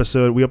this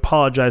episode. We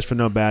apologize for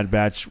no Bad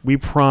Batch. We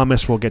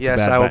promise we'll get to Bad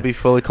Batch. Yes, I will be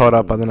fully caught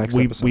up by the next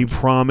episode. We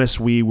promise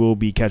we will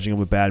be catching up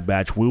with Bad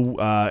Batch.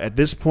 At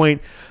this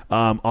point,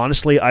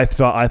 honestly, I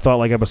thought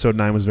like episode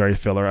 9 was very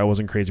filler. I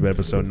wasn't crazy about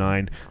episode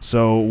 9.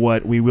 So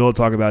what we will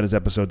talk about is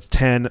episodes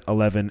 10,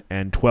 11,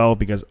 and 12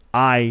 because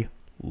I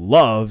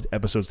loved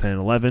episodes 10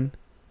 and 11.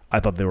 I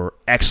thought they were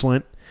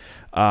excellent.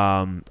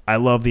 I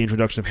love the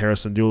introduction of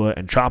Harrison Dula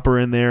and Chopper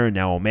in there, and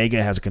now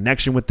Omega has a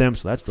connection with them,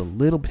 so that's the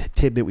little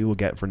tidbit we will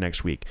get for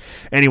next week.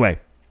 Anyway,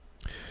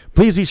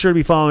 please be sure to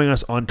be following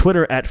us on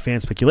Twitter at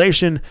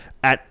FanSpeculation,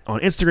 on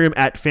Instagram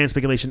at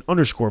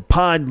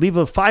FanSpeculation_pod. Leave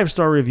a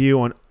 5-star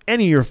review on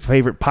any of your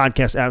favorite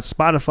podcast apps,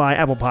 Spotify,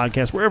 Apple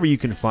Podcasts, wherever you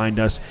can find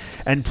us.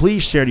 And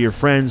please share to your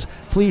friends.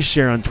 Please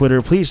share on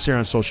Twitter. Please share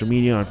on social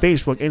media, on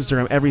Facebook,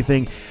 Instagram,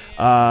 everything.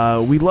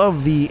 We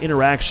love the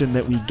interaction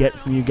that we get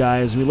from you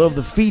guys. We love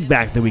the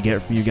feedback that we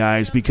get from you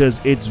guys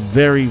because it's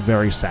very,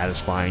 very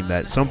satisfying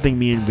that something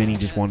me and Vinny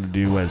just wanted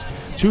to do as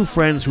two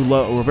friends who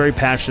are very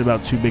passionate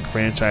about two big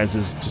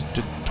franchises, just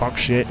to talk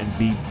shit and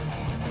be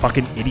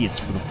fucking idiots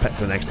for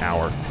the next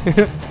hour.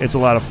 It's a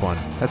lot of fun.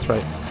 That's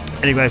right.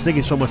 Anyway, guys, thank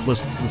you so much for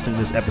listening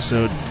to this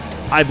episode.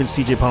 I've been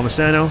CJ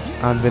Palmisano.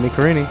 I'm Vinny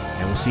Carini.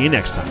 And we'll see you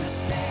next time.